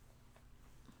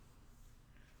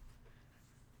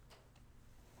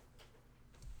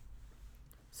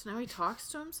 So now he talks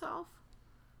to himself?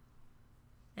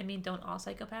 I mean, don't all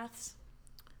psychopaths?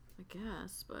 I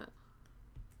guess, but...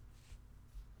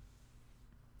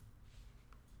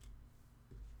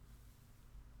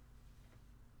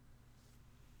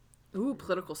 Ooh,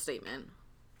 political statement.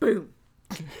 Boom.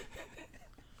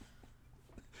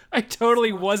 I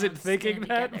totally Small wasn't towns thinking stand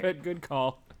that, together. but good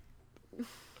call.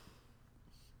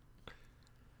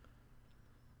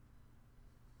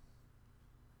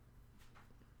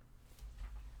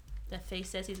 That face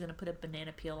says he's gonna put a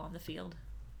banana peel on the field.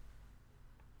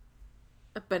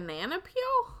 A banana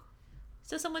peel?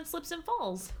 So someone slips and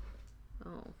falls.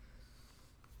 Oh.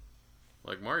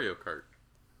 Like Mario Kart.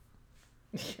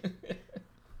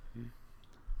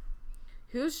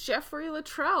 Who's Jeffrey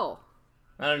Luttrell?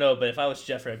 I don't know, but if I was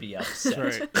Jeffrey, I'd be upset.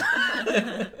 Right.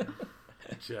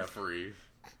 Jeffrey.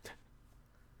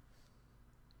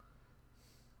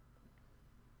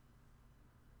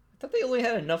 I thought they only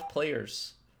had enough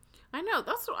players. I know,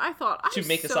 that's what I thought. To I'm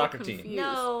make a so soccer team. confused.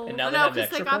 No. And now Oh, they no, have because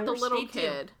extra they got players? the little They do.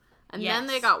 kid. And then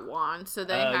they Yes. got Juan, so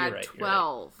they Oh, had you're right, you're right.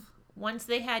 12. Once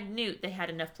they had Newt, they had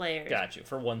enough players. Got you,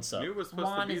 for one sub. Newt was supposed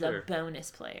Juan to be is there. a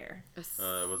bonus player.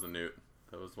 It wasn't Newt.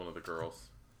 That was one of the girls.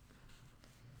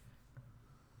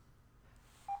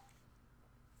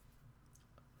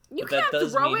 You But that can't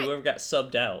does throw mean it. whoever got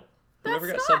subbed out. Whoever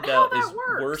got That's subbed not how out is that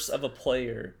works. worse of a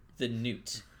player than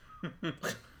Newt. Maybe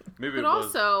But it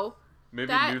was. also, Maybe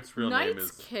that Newt's real Knights name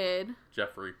is kid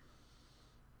Jeffrey.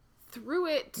 threw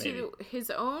it to his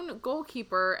own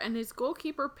goalkeeper, and his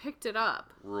goalkeeper picked it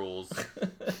up. Rules.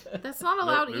 That's not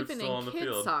allowed Newt's even still on in the kids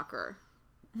field. soccer.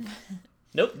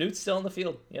 Nope, Newt's still on the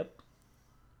field. Yep.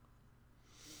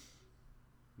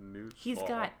 Newt's He's ball.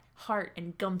 got heart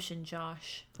and gumption,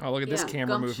 Josh. Oh, look at this Yeah,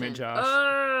 camera gumption. movement, Josh.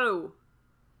 Oh!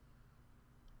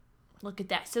 Look at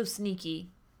that, so sneaky.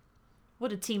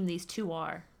 What a team these two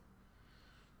are.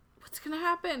 What's gonna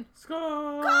happen?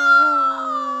 Score! Goal!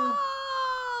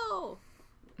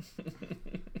 I can't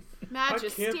believe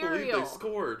Magisterial. they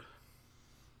scored.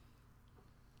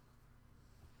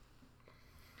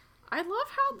 I love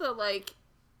how the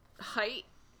height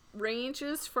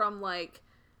ranges from 3'1"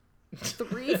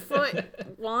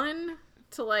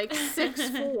 to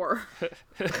 6'4".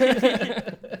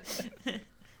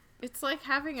 It's like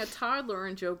having a toddler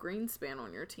and Joe Greenspan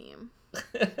on your team.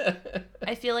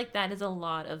 I feel like that is a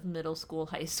lot of middle school,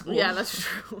 high school. Yeah, that's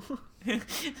true.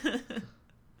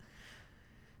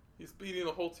 He's beating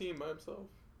the whole team by himself.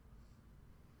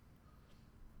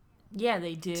 Yeah,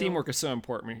 they do. Teamwork is so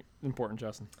important,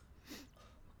 Justin.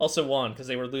 Also won because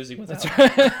they were losing without.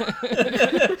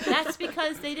 That's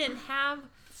because they didn't have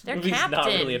their Movie's captain. not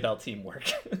really about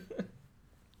teamwork.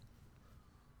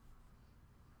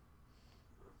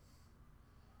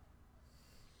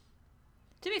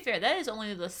 To be fair, that is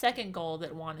only the second goal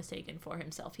that Juan has taken for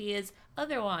himself. He has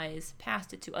otherwise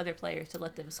passed it to other players to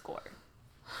let them score.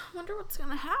 I wonder what's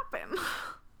gonna happen.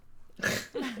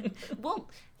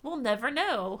 We'll never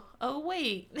know. Oh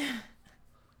wait.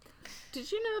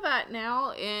 Did you know that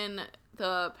now in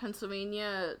the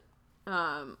Pennsylvania,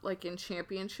 like in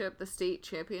the state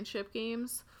championship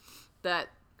games, that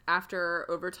after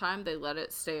overtime they let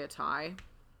it stay a tie?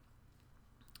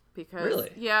 Because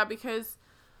Really? Yeah, because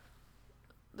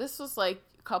this was like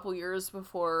a couple years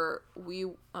before we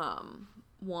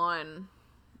won.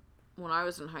 When I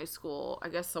was in high school, I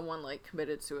guess someone like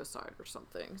committed suicide or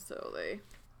something. So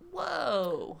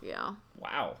Whoa. yeah.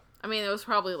 Wow. I mean, it was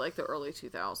probably like the early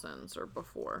 2000s or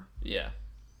before. Yeah.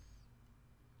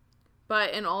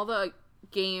 But in all the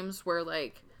games where,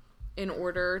 like, in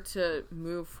order to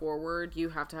move forward, you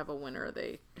have to have a winner,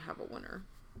 they have a winner.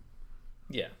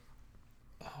 Yeah.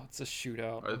 Oh, it's a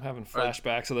shootout. I'm Are- having are-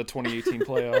 flashbacks of the 2018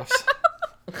 playoffs.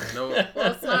 No,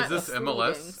 Well, it's not is this a school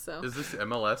MLS? game, so. Is this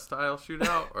MLS style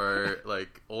shootout or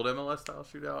like old MLS style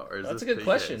shootout, or is That's a this good PKs?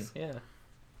 question. Yeah.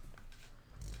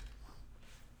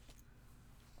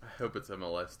 I hope it's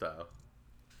MLS style.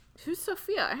 Who's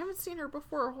Sophia? I haven't seen her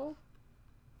before a whole...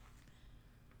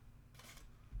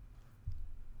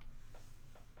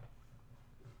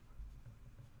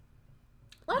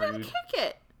 Let him Rude. kick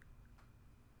it!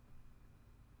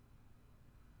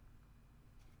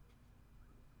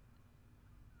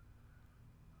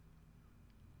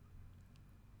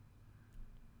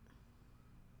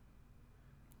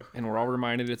 And we're all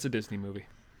reminded it's a Disney movie.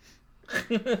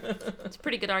 It's a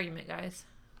pretty good argument, guys.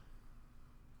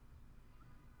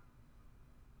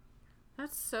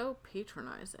 That's so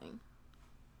patronizing.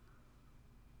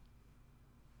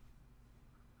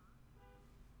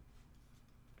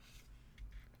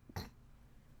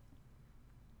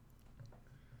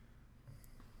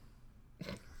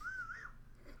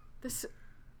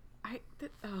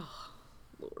 Oh,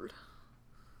 Lord.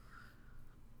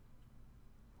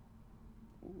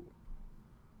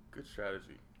 Good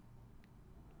strategy.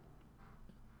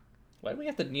 Why do we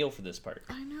have to kneel for this part?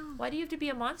 I know. Why do you have to be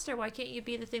a monster? Why can't you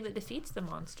be the thing that defeats the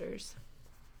monsters?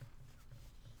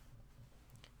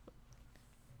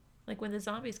 Like when the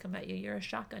zombies come at you, you're a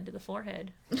shotgun to the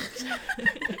forehead.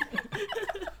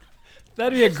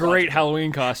 That'd be a great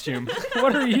Halloween costume.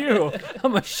 What are you?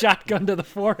 I'm a shotgun to the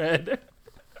forehead.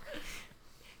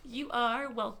 You are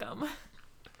welcome.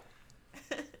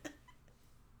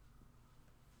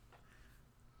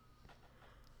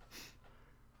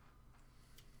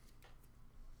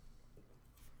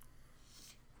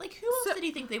 Like, who else did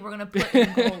he think they were going to put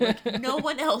in goal? Like, no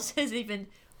one else has even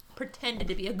pretended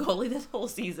to be a goalie this whole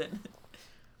season.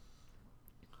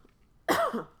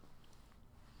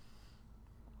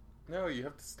 No, you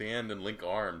have to stand and link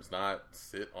arms, not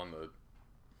sit on the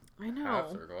I half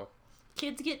know. circle.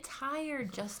 Kids get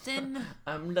tired, Justin.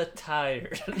 I'm not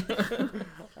tired.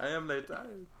 I am that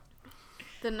tired.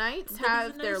 The Knights What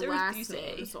have is the their nice earth you last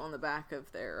say? names on the back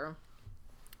of their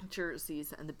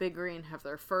jerseys, and the Big Green have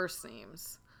their first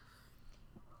names.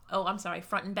 Oh, I'm sorry,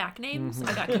 front and back names?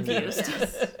 I got confused.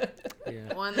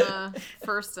 Yeah. On the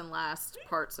first and last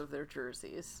parts of their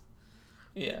jerseys.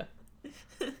 Yeah.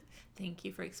 Thank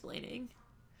you for explaining.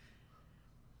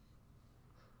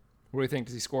 What do you think?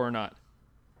 Does he score or not?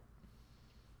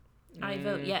 I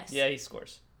vote yes. Yeah, he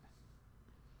scores.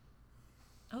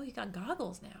 Oh, you got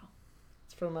goggles now.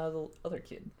 It's from the other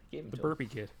kid. I gave him The to him. burpee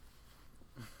kid.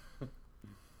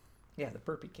 Yeah, the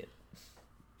burpee kid.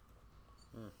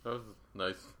 That was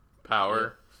nice.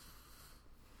 Power.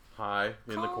 High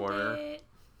in the Called corner. it.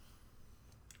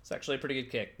 It's actually a pretty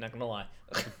good kick, not gonna lie.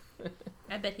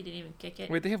 I bet he didn't even kick it.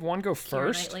 Wait, they have one go Keira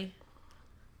first? Knightley.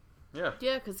 Yeah.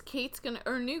 Yeah, because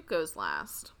Newt goes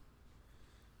last.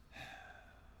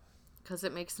 Because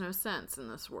it makes no sense in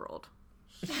this world.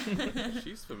 She's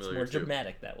It's familiar more too.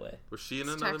 dramatic that way. Was she in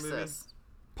It's another movie? Texas.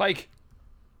 Pike.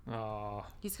 Aw.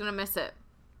 He's gonna miss it.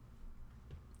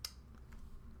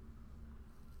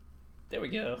 There we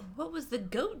go. What was the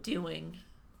goat doing?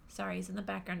 Sorry, he's in the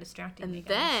background distracting me. And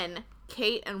guys. then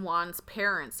Kate and Juan's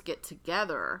parents get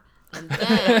together, and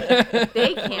then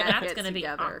they can't that's get gonna be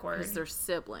together awkward. because they're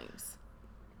siblings.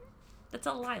 That's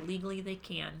a lie. Legally, they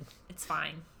can. It's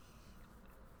fine.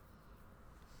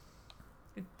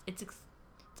 It's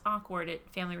awkward at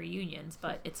family reunions,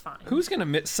 but it's fine. Who's gonna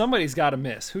miss? Somebody's got to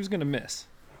miss. Who's gonna miss?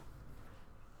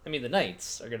 I mean, the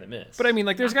Knights are gonna miss. But I mean,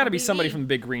 like, there's Not got to gonna be be somebody me. from the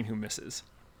Big Green who misses.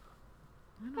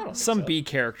 I don't think Some so. B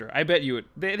character. I bet you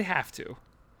they have to.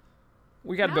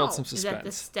 We got to build No. some Is that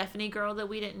the suspense. Stephanie girl that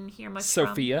we didn't hear much from?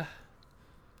 Sophia.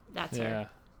 That's Yeah. her.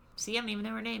 See, I don't even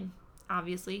know her name.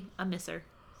 Obviously, a misser.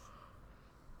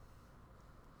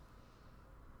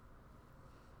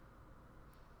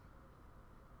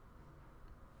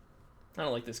 I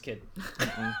don't like this kid.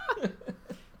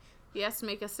 He has to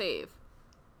make a save.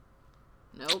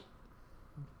 Nope.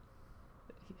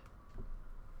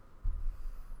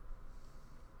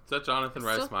 Is that Jonathan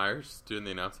Still- Rhys Meyers doing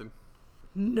the announcing?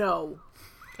 No.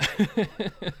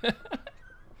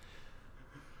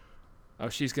 Oh,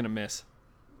 she's gonna miss.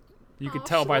 You could Oh,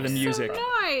 tell she by the looks music. So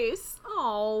nice.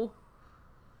 Oh.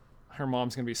 Her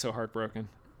mom's gonna be so heartbroken.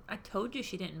 I told you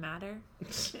she didn't matter.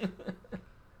 Thought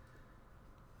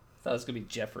it was gonna be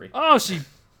Jeffrey. Oh, she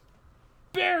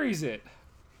buries it.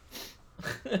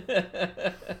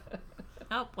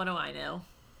 Oh, what do I know?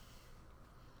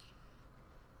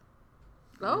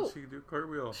 Oh. She could do a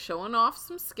cartwheel. Showing off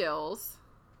some skills.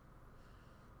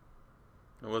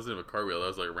 It wasn't even a cartwheel. That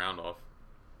was like a round off.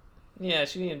 Yeah,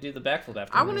 she didn't even do the backflip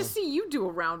after. I want to see you do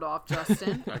a round off,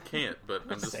 Justin. I can't, but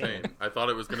I'm just Saying. saying. I thought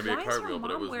it was going to be Why a is her cartwheel,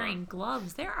 but it mom was wearing not.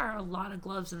 gloves? There are a lot of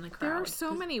gloves in the crowd. There are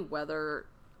so many weather.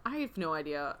 I have no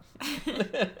idea.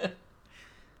 If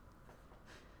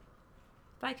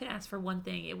I could ask for one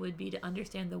thing, it would be to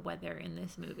understand the weather in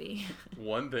this movie.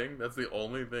 One thing? That's the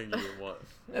only thing you would want.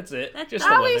 That's it. That's- Just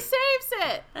the Oh, one. he saves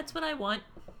it. That's what I want.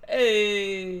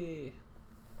 Hey.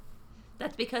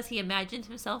 That's because he imagined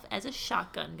himself as a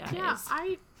shotgun, guys. Yeah,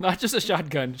 Not just a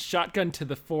shotgun. Shotgun to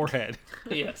the forehead.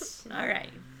 Yes. All right.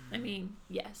 I mean,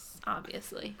 yes,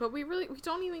 obviously. But we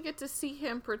don't even get to see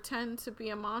him pretend to be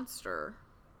a monster.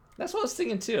 That's what I was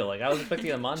thinking too. Like I was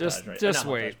expecting a montage. Just right? just Not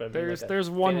montage, wait. but I mean, There's like a there's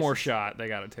one more fantasy- shot they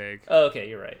gotta take. Oh, okay,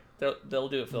 you're right. They'll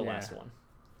do it for the Yeah. last one.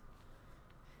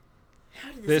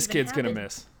 How did This even kid's gonna happen?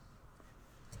 miss.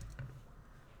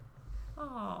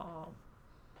 Oh.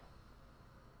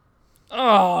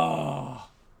 Oh.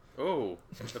 Oh,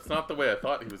 that's not the way I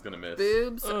thought he was going to miss.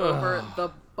 Boobs over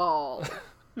the ball.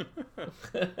 In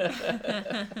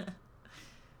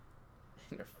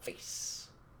your face.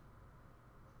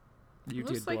 You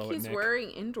Looks did like blow it, he's Nick. wearing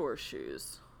indoor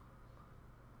shoes.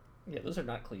 Yeah, those are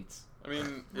not cleats. I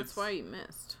mean, That's why he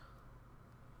missed.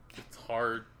 it's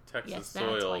hard Texas Yes, that's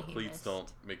why soil. he Cleats missed.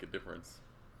 don't make a difference.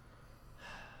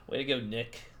 Way to go,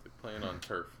 Nick. They're playing on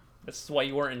turf. This is why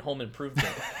you weren't in Home Improvement.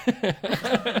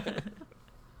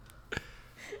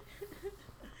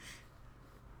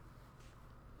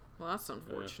 Well, that's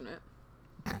unfortunate.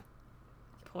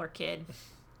 Poor kid.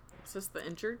 Is this the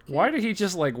injured kid? Why did he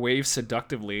just like wave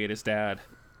seductively at his dad?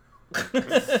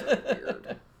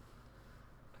 Weird.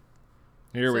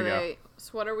 Here we go.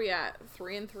 So what are we at?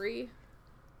 3 and 3?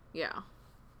 Yeah.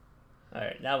 All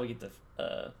right, now we get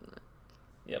the.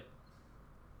 Yep.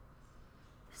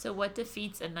 So what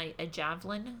defeats a knight? A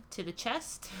javelin to the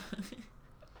chest?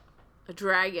 A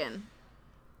dragon.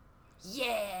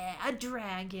 Yeah, a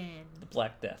dragon. The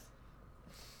Black Death.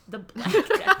 The Black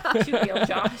Death. Too real,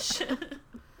 Josh.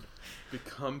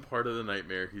 Become part of the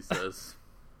nightmare, he says.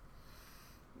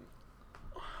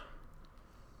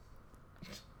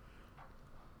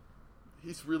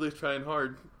 He's really trying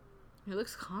hard. He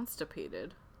looks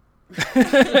constipated.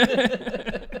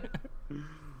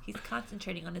 He's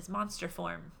concentrating on his monster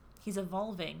form. He's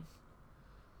evolving.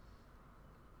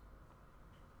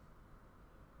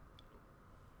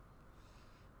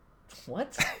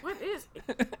 What? What is...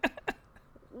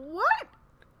 What?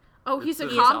 Oh, he's a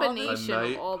It's a- combination A of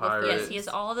knight all the pirate. things. Yes, he has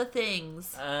all the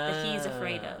things that he's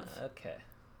afraid of. Okay.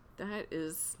 That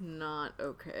is not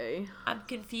okay. I'm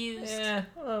confused. Yeah.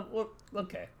 Well,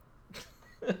 okay.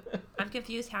 I'm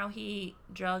confused how he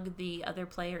drug the other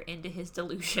player into his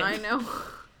delusion. I know.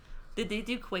 Did they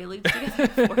do Quaaludes together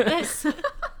before this?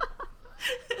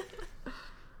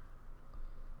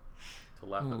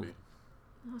 Telepathy.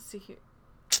 Let's see here.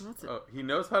 That's Oh, he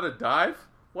knows how to dive?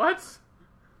 What?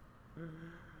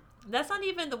 That's not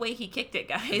even the way he kicked it,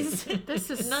 guys. This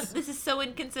is This is so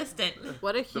inconsistent.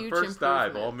 what a The huge first dive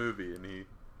improvement. all movie, and he...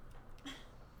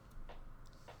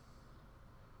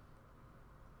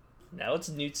 Now it's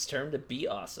Newt's turn to be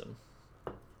awesome.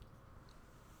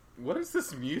 What is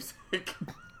this music?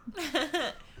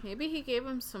 Maybe he gave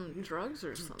him some drugs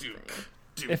or something.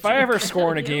 If I ever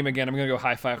score in a game again, I'm gonna go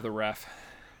high five the ref.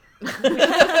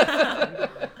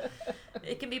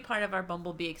 It can be part of our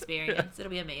Bumblebee experience. It'll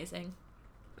be amazing.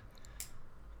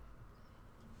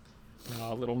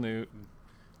 Oh, little Newt.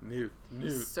 Newt.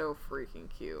 He's so freaking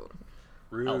cute.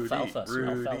 Rudy. Alfalfa, some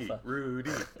Rudy. alfalfa.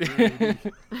 Rudy.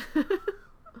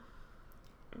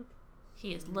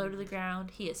 He is low to the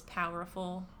ground. He is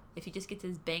powerful. If he just gets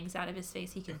his bangs out of his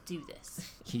face, he can do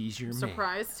this. He's your man.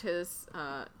 Surprised his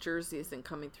jersey isn't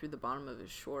coming through the bottom of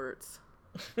his shorts.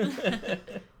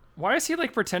 Why is he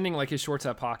like pretending like his shorts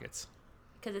have pockets?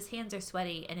 Because his hands are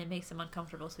sweaty and it makes him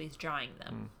uncomfortable, so he's drying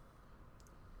them.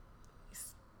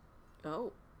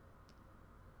 Oh.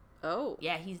 Oh.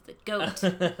 Yeah, he's the goat.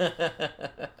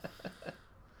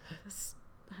 This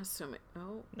has so many.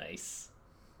 Oh. Nice.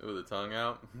 With the tongue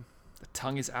out. The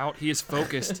tongue is out. He is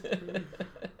focused.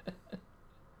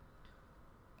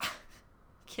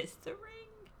 Kiss the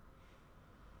ring.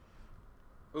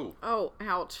 Ooh. Oh,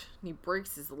 ouch. And he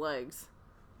breaks his legs.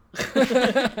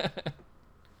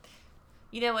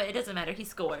 You know what? It doesn't matter. He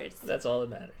scores. That's all that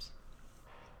matters.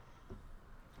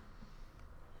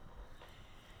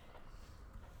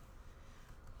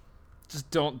 Just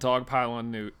don't dogpile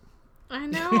on Newt. I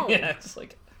know. Yeah, it's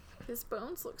like His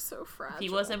bones look so fragile. He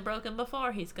wasn't broken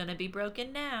before. He's gonna be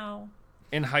broken now.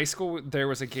 In high school, there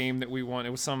was a game that we won. It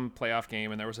was some playoff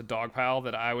game, and there was a dog pile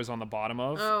that I was on the bottom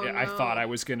of. Oh, I no. thought I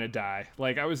was gonna die.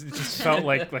 Like it just felt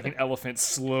like an elephant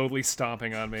slowly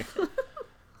stomping on me.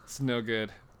 It's no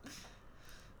good.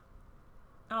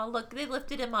 Oh, look, they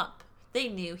lifted him up. They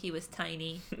knew he was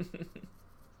tiny.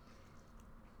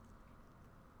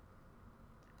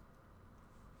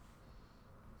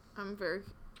 I'm very.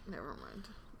 Never mind.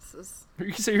 This is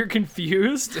You say you're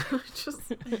confused?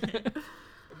 just.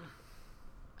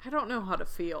 I don't know how to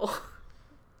feel.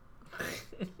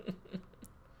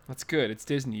 That's good. It's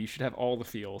Disney. You should have all the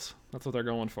feels. That's what they're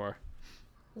going for.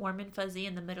 Warm and fuzzy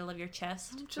in the middle of your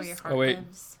chest, where your just- heart Oh, wait.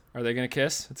 lives. Are they gonna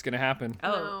kiss? It's gonna happen.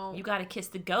 Oh, No. you gotta kiss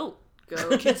the goat.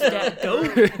 Go. Kiss that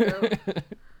goat. Go.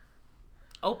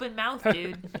 Open mouth,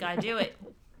 dude. You gotta do it.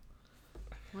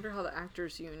 Wonder how the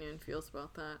actors union feels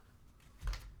about that.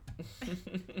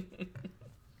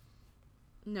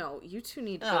 No, you two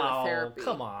need to go to oh, therapy.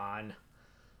 come on.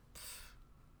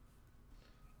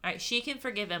 All right, she can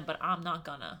forgive him, but I'm not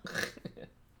gonna.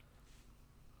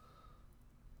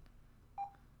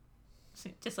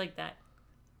 Just like that.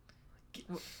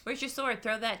 Where's your sword?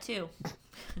 Throw that too.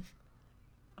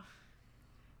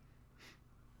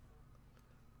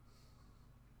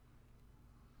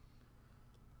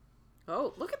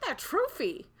 Oh, look at that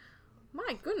trophy!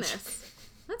 My goodness,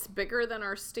 that's bigger than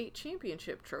our state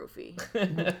championship trophy.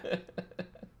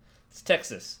 It's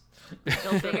Texas.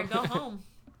 Go big or go home.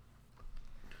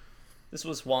 This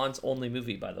was Juan's only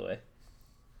movie, by the way.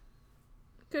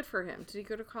 Good for him. Did he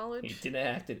go to He college? didn't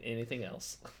act in anything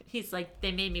else. He's like,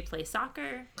 they made me play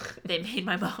soccer. They made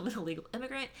my mom an illegal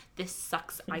immigrant. This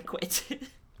sucks. I quit.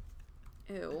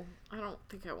 Ew, I don't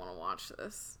think I want to watch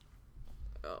this.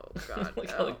 Oh God. Look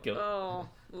how oh, it goes. oh.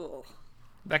 Ugh.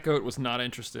 That goat was not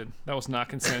interested. That was not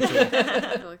consensual.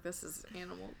 I feel like this is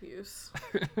animal abuse.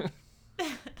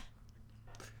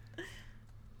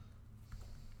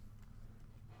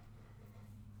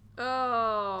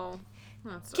 Oh.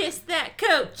 That's Kiss that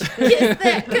coach. Kiss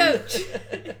that coach.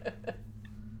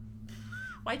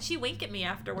 Why'd she wink at me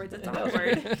afterwards? It's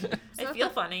awkward. I feel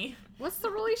funny. What's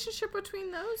the relationship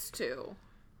between those two?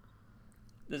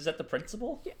 Is that the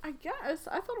principal? Yeah, I guess.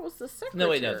 I thought it was the secretary. No,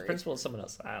 wait, no. The principal is someone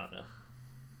else. I don't know.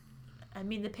 I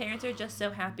mean, the parents are just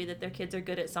so happy that their kids are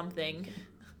good at something.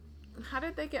 How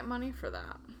did they get money for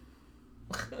that?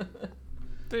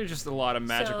 There's just a lot of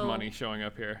magic So- money showing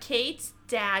up here. Kate's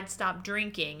dad stopped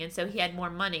drinking, and so he had more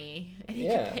money, and he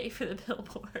Yeah. could pay for the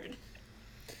billboard.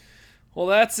 Well,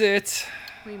 that's it.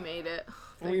 We made it.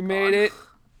 We Thank made God.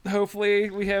 it. Hopefully,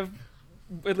 we have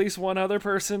at least one other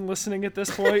person listening at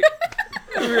this point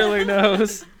who really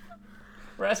knows.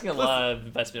 We're asking a lot of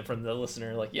investment from the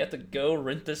listener. Like, you have to go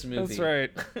rent this movie. That's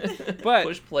right. But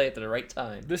Push play at the right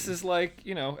time. this is like,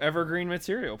 evergreen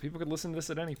material. People could listen to this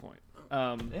at any point.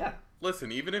 Yeah.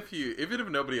 Listen, even if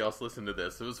nobody else listened to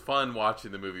this, it was fun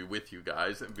watching the movie with you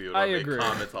guys and be able to I make agree.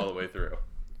 comments all the way through.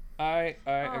 I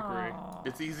agree. Aw,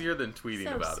 It's easier than tweeting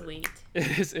so about sweet.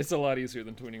 It's a lot easier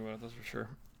than tweeting about it, that's for sure.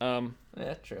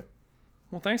 Yeah, true.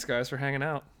 Well, thanks guys for hanging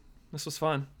out. This was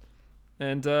fun.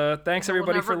 And thanks We'll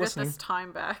everybody never for get listening. this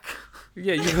time back.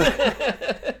 Yeah,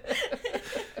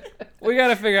 we got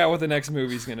to figure out what the next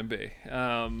movie's gonna be. We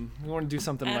want to do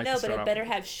something I like don't know, to but start it off better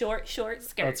with. have short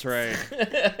skirts. That's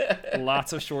right.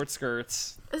 Lots of short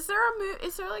skirts. Is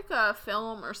there like a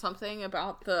film or something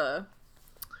about the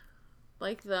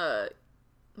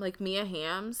Mia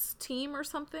Hamm's team or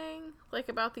something? Like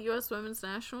about the U.S. women's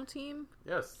national team?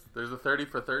 Yes, there's a 30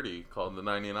 for 30 called the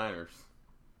 99ers.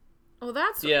 Oh,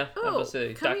 that's Yeah, Oh, I'm supposed to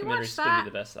say can we watch documentary's gonna that? be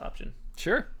the best option.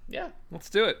 Sure, Yeah. let's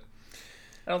do it.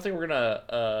 I don't think we're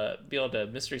gonna be able to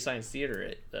Mystery Science Theater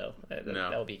it though. No.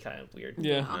 That would be kind of weird.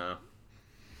 Yeah. No.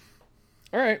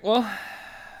 All right. Well,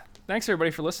 thanks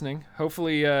everybody for listening.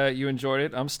 Hopefully you enjoyed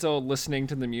it. I'm still listening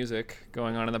to the music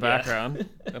going on in the background.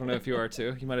 I don't know if you are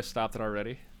too. You might have stopped it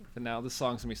already. But now this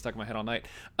song's gonna be stuck in my head all night.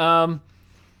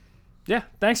 Yeah.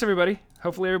 Thanks everybody.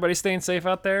 Hopefully everybody's staying safe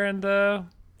out there, and I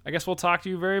guess we'll talk to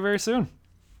you very, very soon.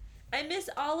 I miss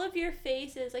all of your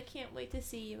faces. I can't wait to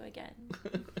see you again.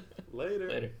 Later.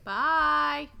 Later.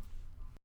 Bye.